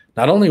therapy,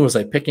 not only was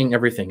I picking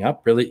everything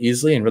up really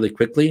easily and really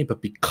quickly,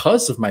 but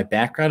because of my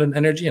background in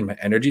energy and my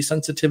energy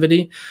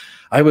sensitivity,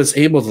 I was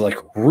able to like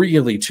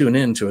really tune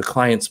into a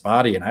client's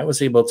body, and I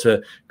was able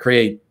to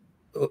create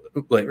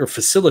or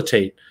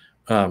facilitate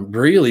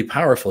really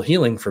powerful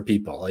healing for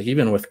people, like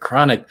even with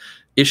chronic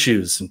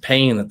issues and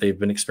pain that they've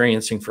been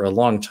experiencing for a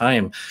long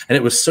time. And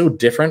it was so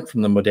different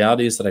from the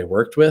modalities that I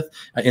worked with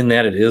in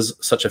that it is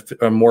such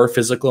a more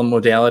physical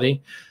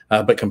modality,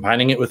 but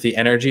combining it with the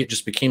energy, it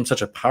just became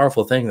such a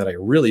powerful thing that I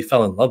really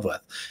fell in love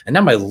with. And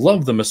now I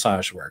love the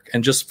massage work,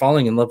 and just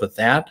falling in love with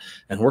that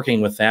and working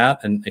with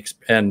that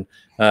and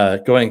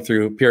going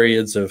through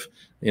periods of,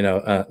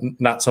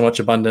 not so much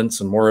abundance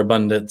and more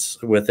abundance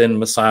within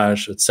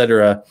massage,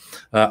 etc.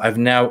 I've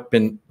now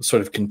been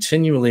sort of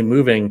continually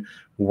moving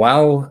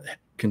while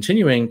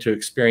continuing to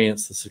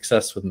experience the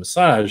success with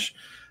massage.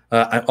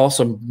 I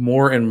also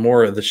more and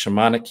more of the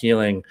shamanic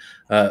healing,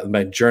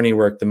 my journey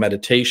work, the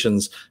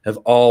meditations have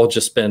all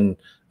just been,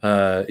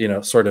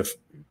 sort of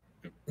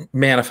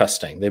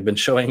manifesting. They've been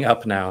showing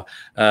up now.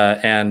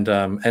 And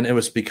it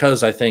was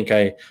because I think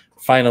I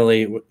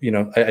finally,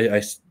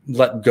 I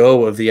let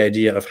go of the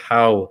idea of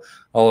how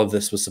all of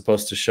this was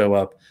supposed to show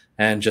up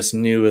and just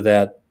knew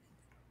that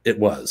it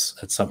was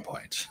at some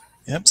point.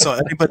 Yep. So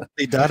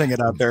anybody doubting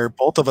it out there,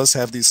 both of us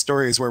have these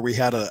stories where we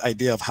had an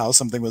idea of how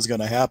something was going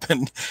to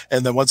happen.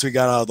 And then once we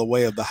got out of the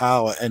way of the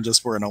how and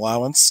just were an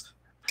allowance,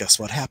 guess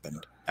what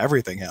happened?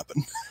 Everything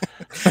happened.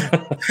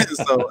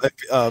 So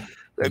a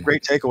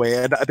great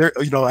takeaway. And there,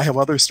 I have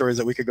other stories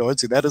that we could go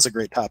into. That is a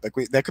great topic.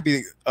 That could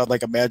be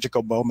like a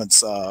magical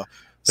moments.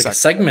 Like a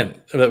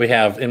segment that we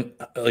have in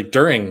like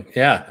during.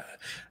 Yeah.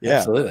 Yeah,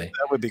 absolutely.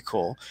 That would be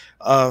cool.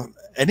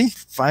 Any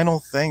final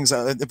things?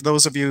 If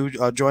those of you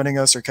joining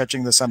us or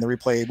catching this on the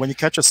replay, when you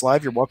catch us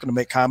live, you're welcome to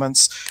make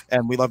comments,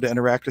 and we love to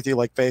interact with you.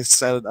 Like Faith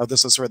said,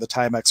 this is sort of the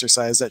time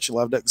exercise that she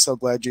loved it. So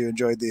glad you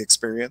enjoyed the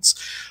experience.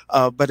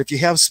 But if you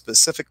have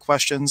specific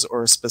questions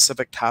or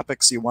specific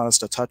topics you want us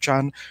to touch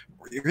on,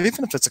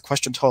 even if it's a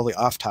question totally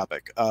off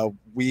topic,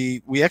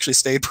 we actually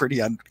stayed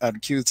pretty on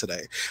cue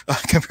today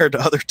compared to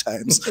other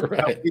times.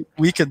 Right.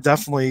 We could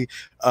definitely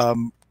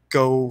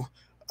go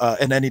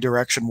in any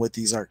direction with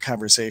these art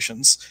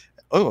conversations.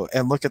 Oh,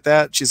 and look at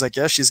that. She's like,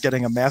 yes, she's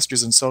getting a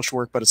master's in social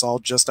work, but it's all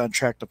just on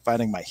track to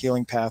finding my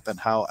healing path and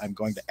how I'm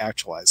going to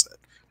actualize it.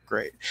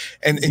 Great.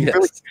 And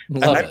yes,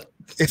 really, love it.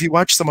 If you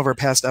watch some of our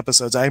past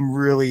episodes, I'm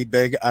really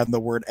big on the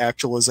word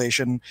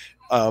actualization,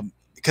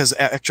 because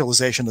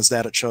actualization is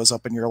that it shows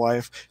up in your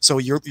life. So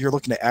you're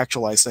looking to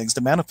actualize things. The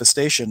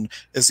manifestation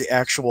is the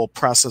actual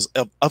process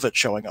of it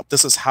showing up.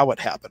 This is how it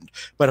happened.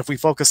 But if we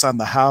focus on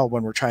the how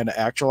when we're trying to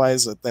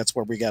actualize it, that's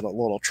where we get a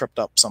little tripped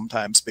up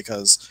sometimes,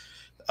 because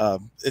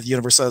the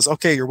universe says,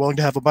 okay, you're willing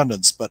to have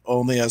abundance, but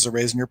only as a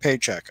raise in your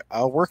paycheck.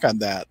 I'll work on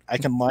that. I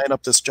can line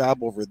up this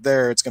job over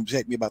there. It's going to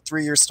take me about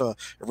 3 years to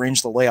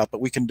arrange the layout,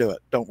 but we can do it.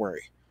 Don't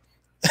worry.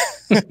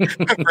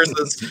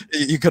 Versus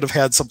you could have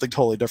had something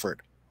totally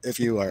different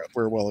if you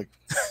were willing.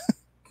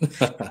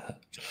 As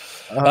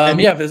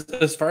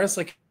far as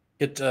like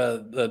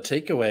the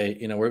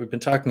takeaway, where we've been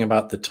talking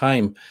about the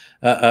time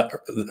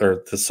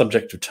or the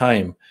subject of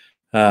time,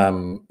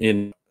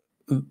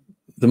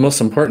 the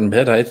most important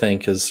bit, I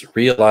think, is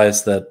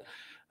realize that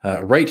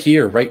right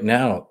here, right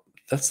now,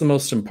 that's the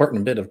most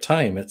important bit of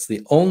time. It's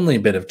the only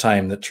bit of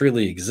time that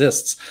truly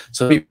exists.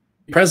 So be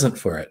present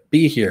for it.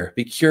 Be here.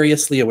 Be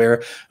curiously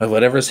aware of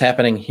whatever's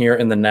happening here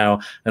in the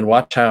now, and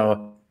watch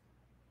how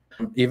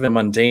even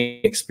mundane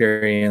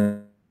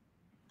experience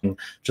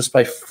just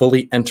by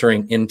fully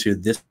entering into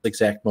this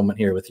exact moment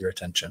here with your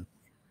attention.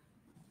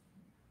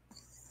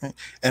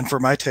 And for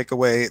my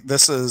takeaway,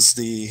 this is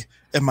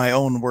in my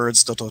own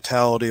words, the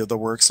totality of the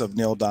works of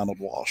Neale Donald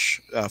Walsch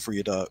for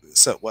you to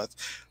sit with.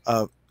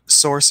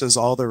 Source is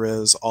all there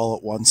is, all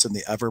at once in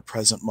the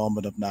ever-present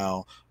moment of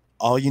now.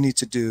 All you need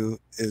to do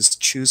is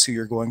choose who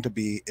you're going to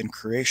be in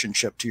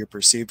creationship to your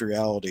perceived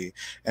reality,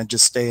 and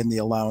just stay in the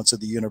allowance of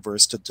the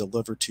universe to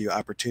deliver to you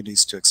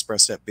opportunities to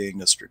express that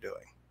beingness you're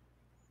doing.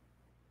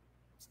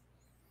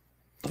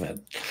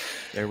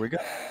 There we go.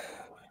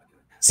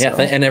 Yeah, So,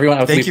 and everyone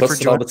else, we you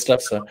posted all the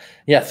stuff. So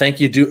yeah, thank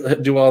you.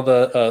 Do all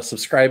the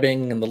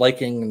subscribing and the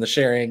liking and the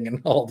sharing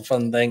and all the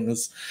fun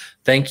things.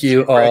 Thank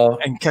you all.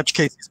 And catch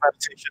Casey's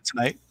meditation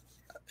tonight.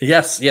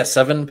 Yes,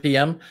 7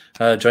 p.m.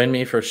 Join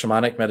me for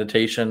shamanic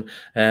meditation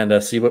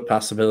and see what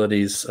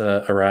possibilities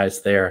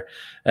arise there.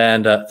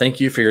 And thank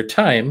you for your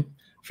time,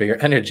 for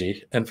your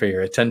energy, and for your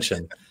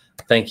attention.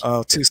 Thank you.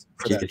 Oh, thank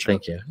you.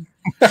 Thank you.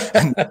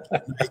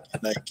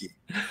 Nike.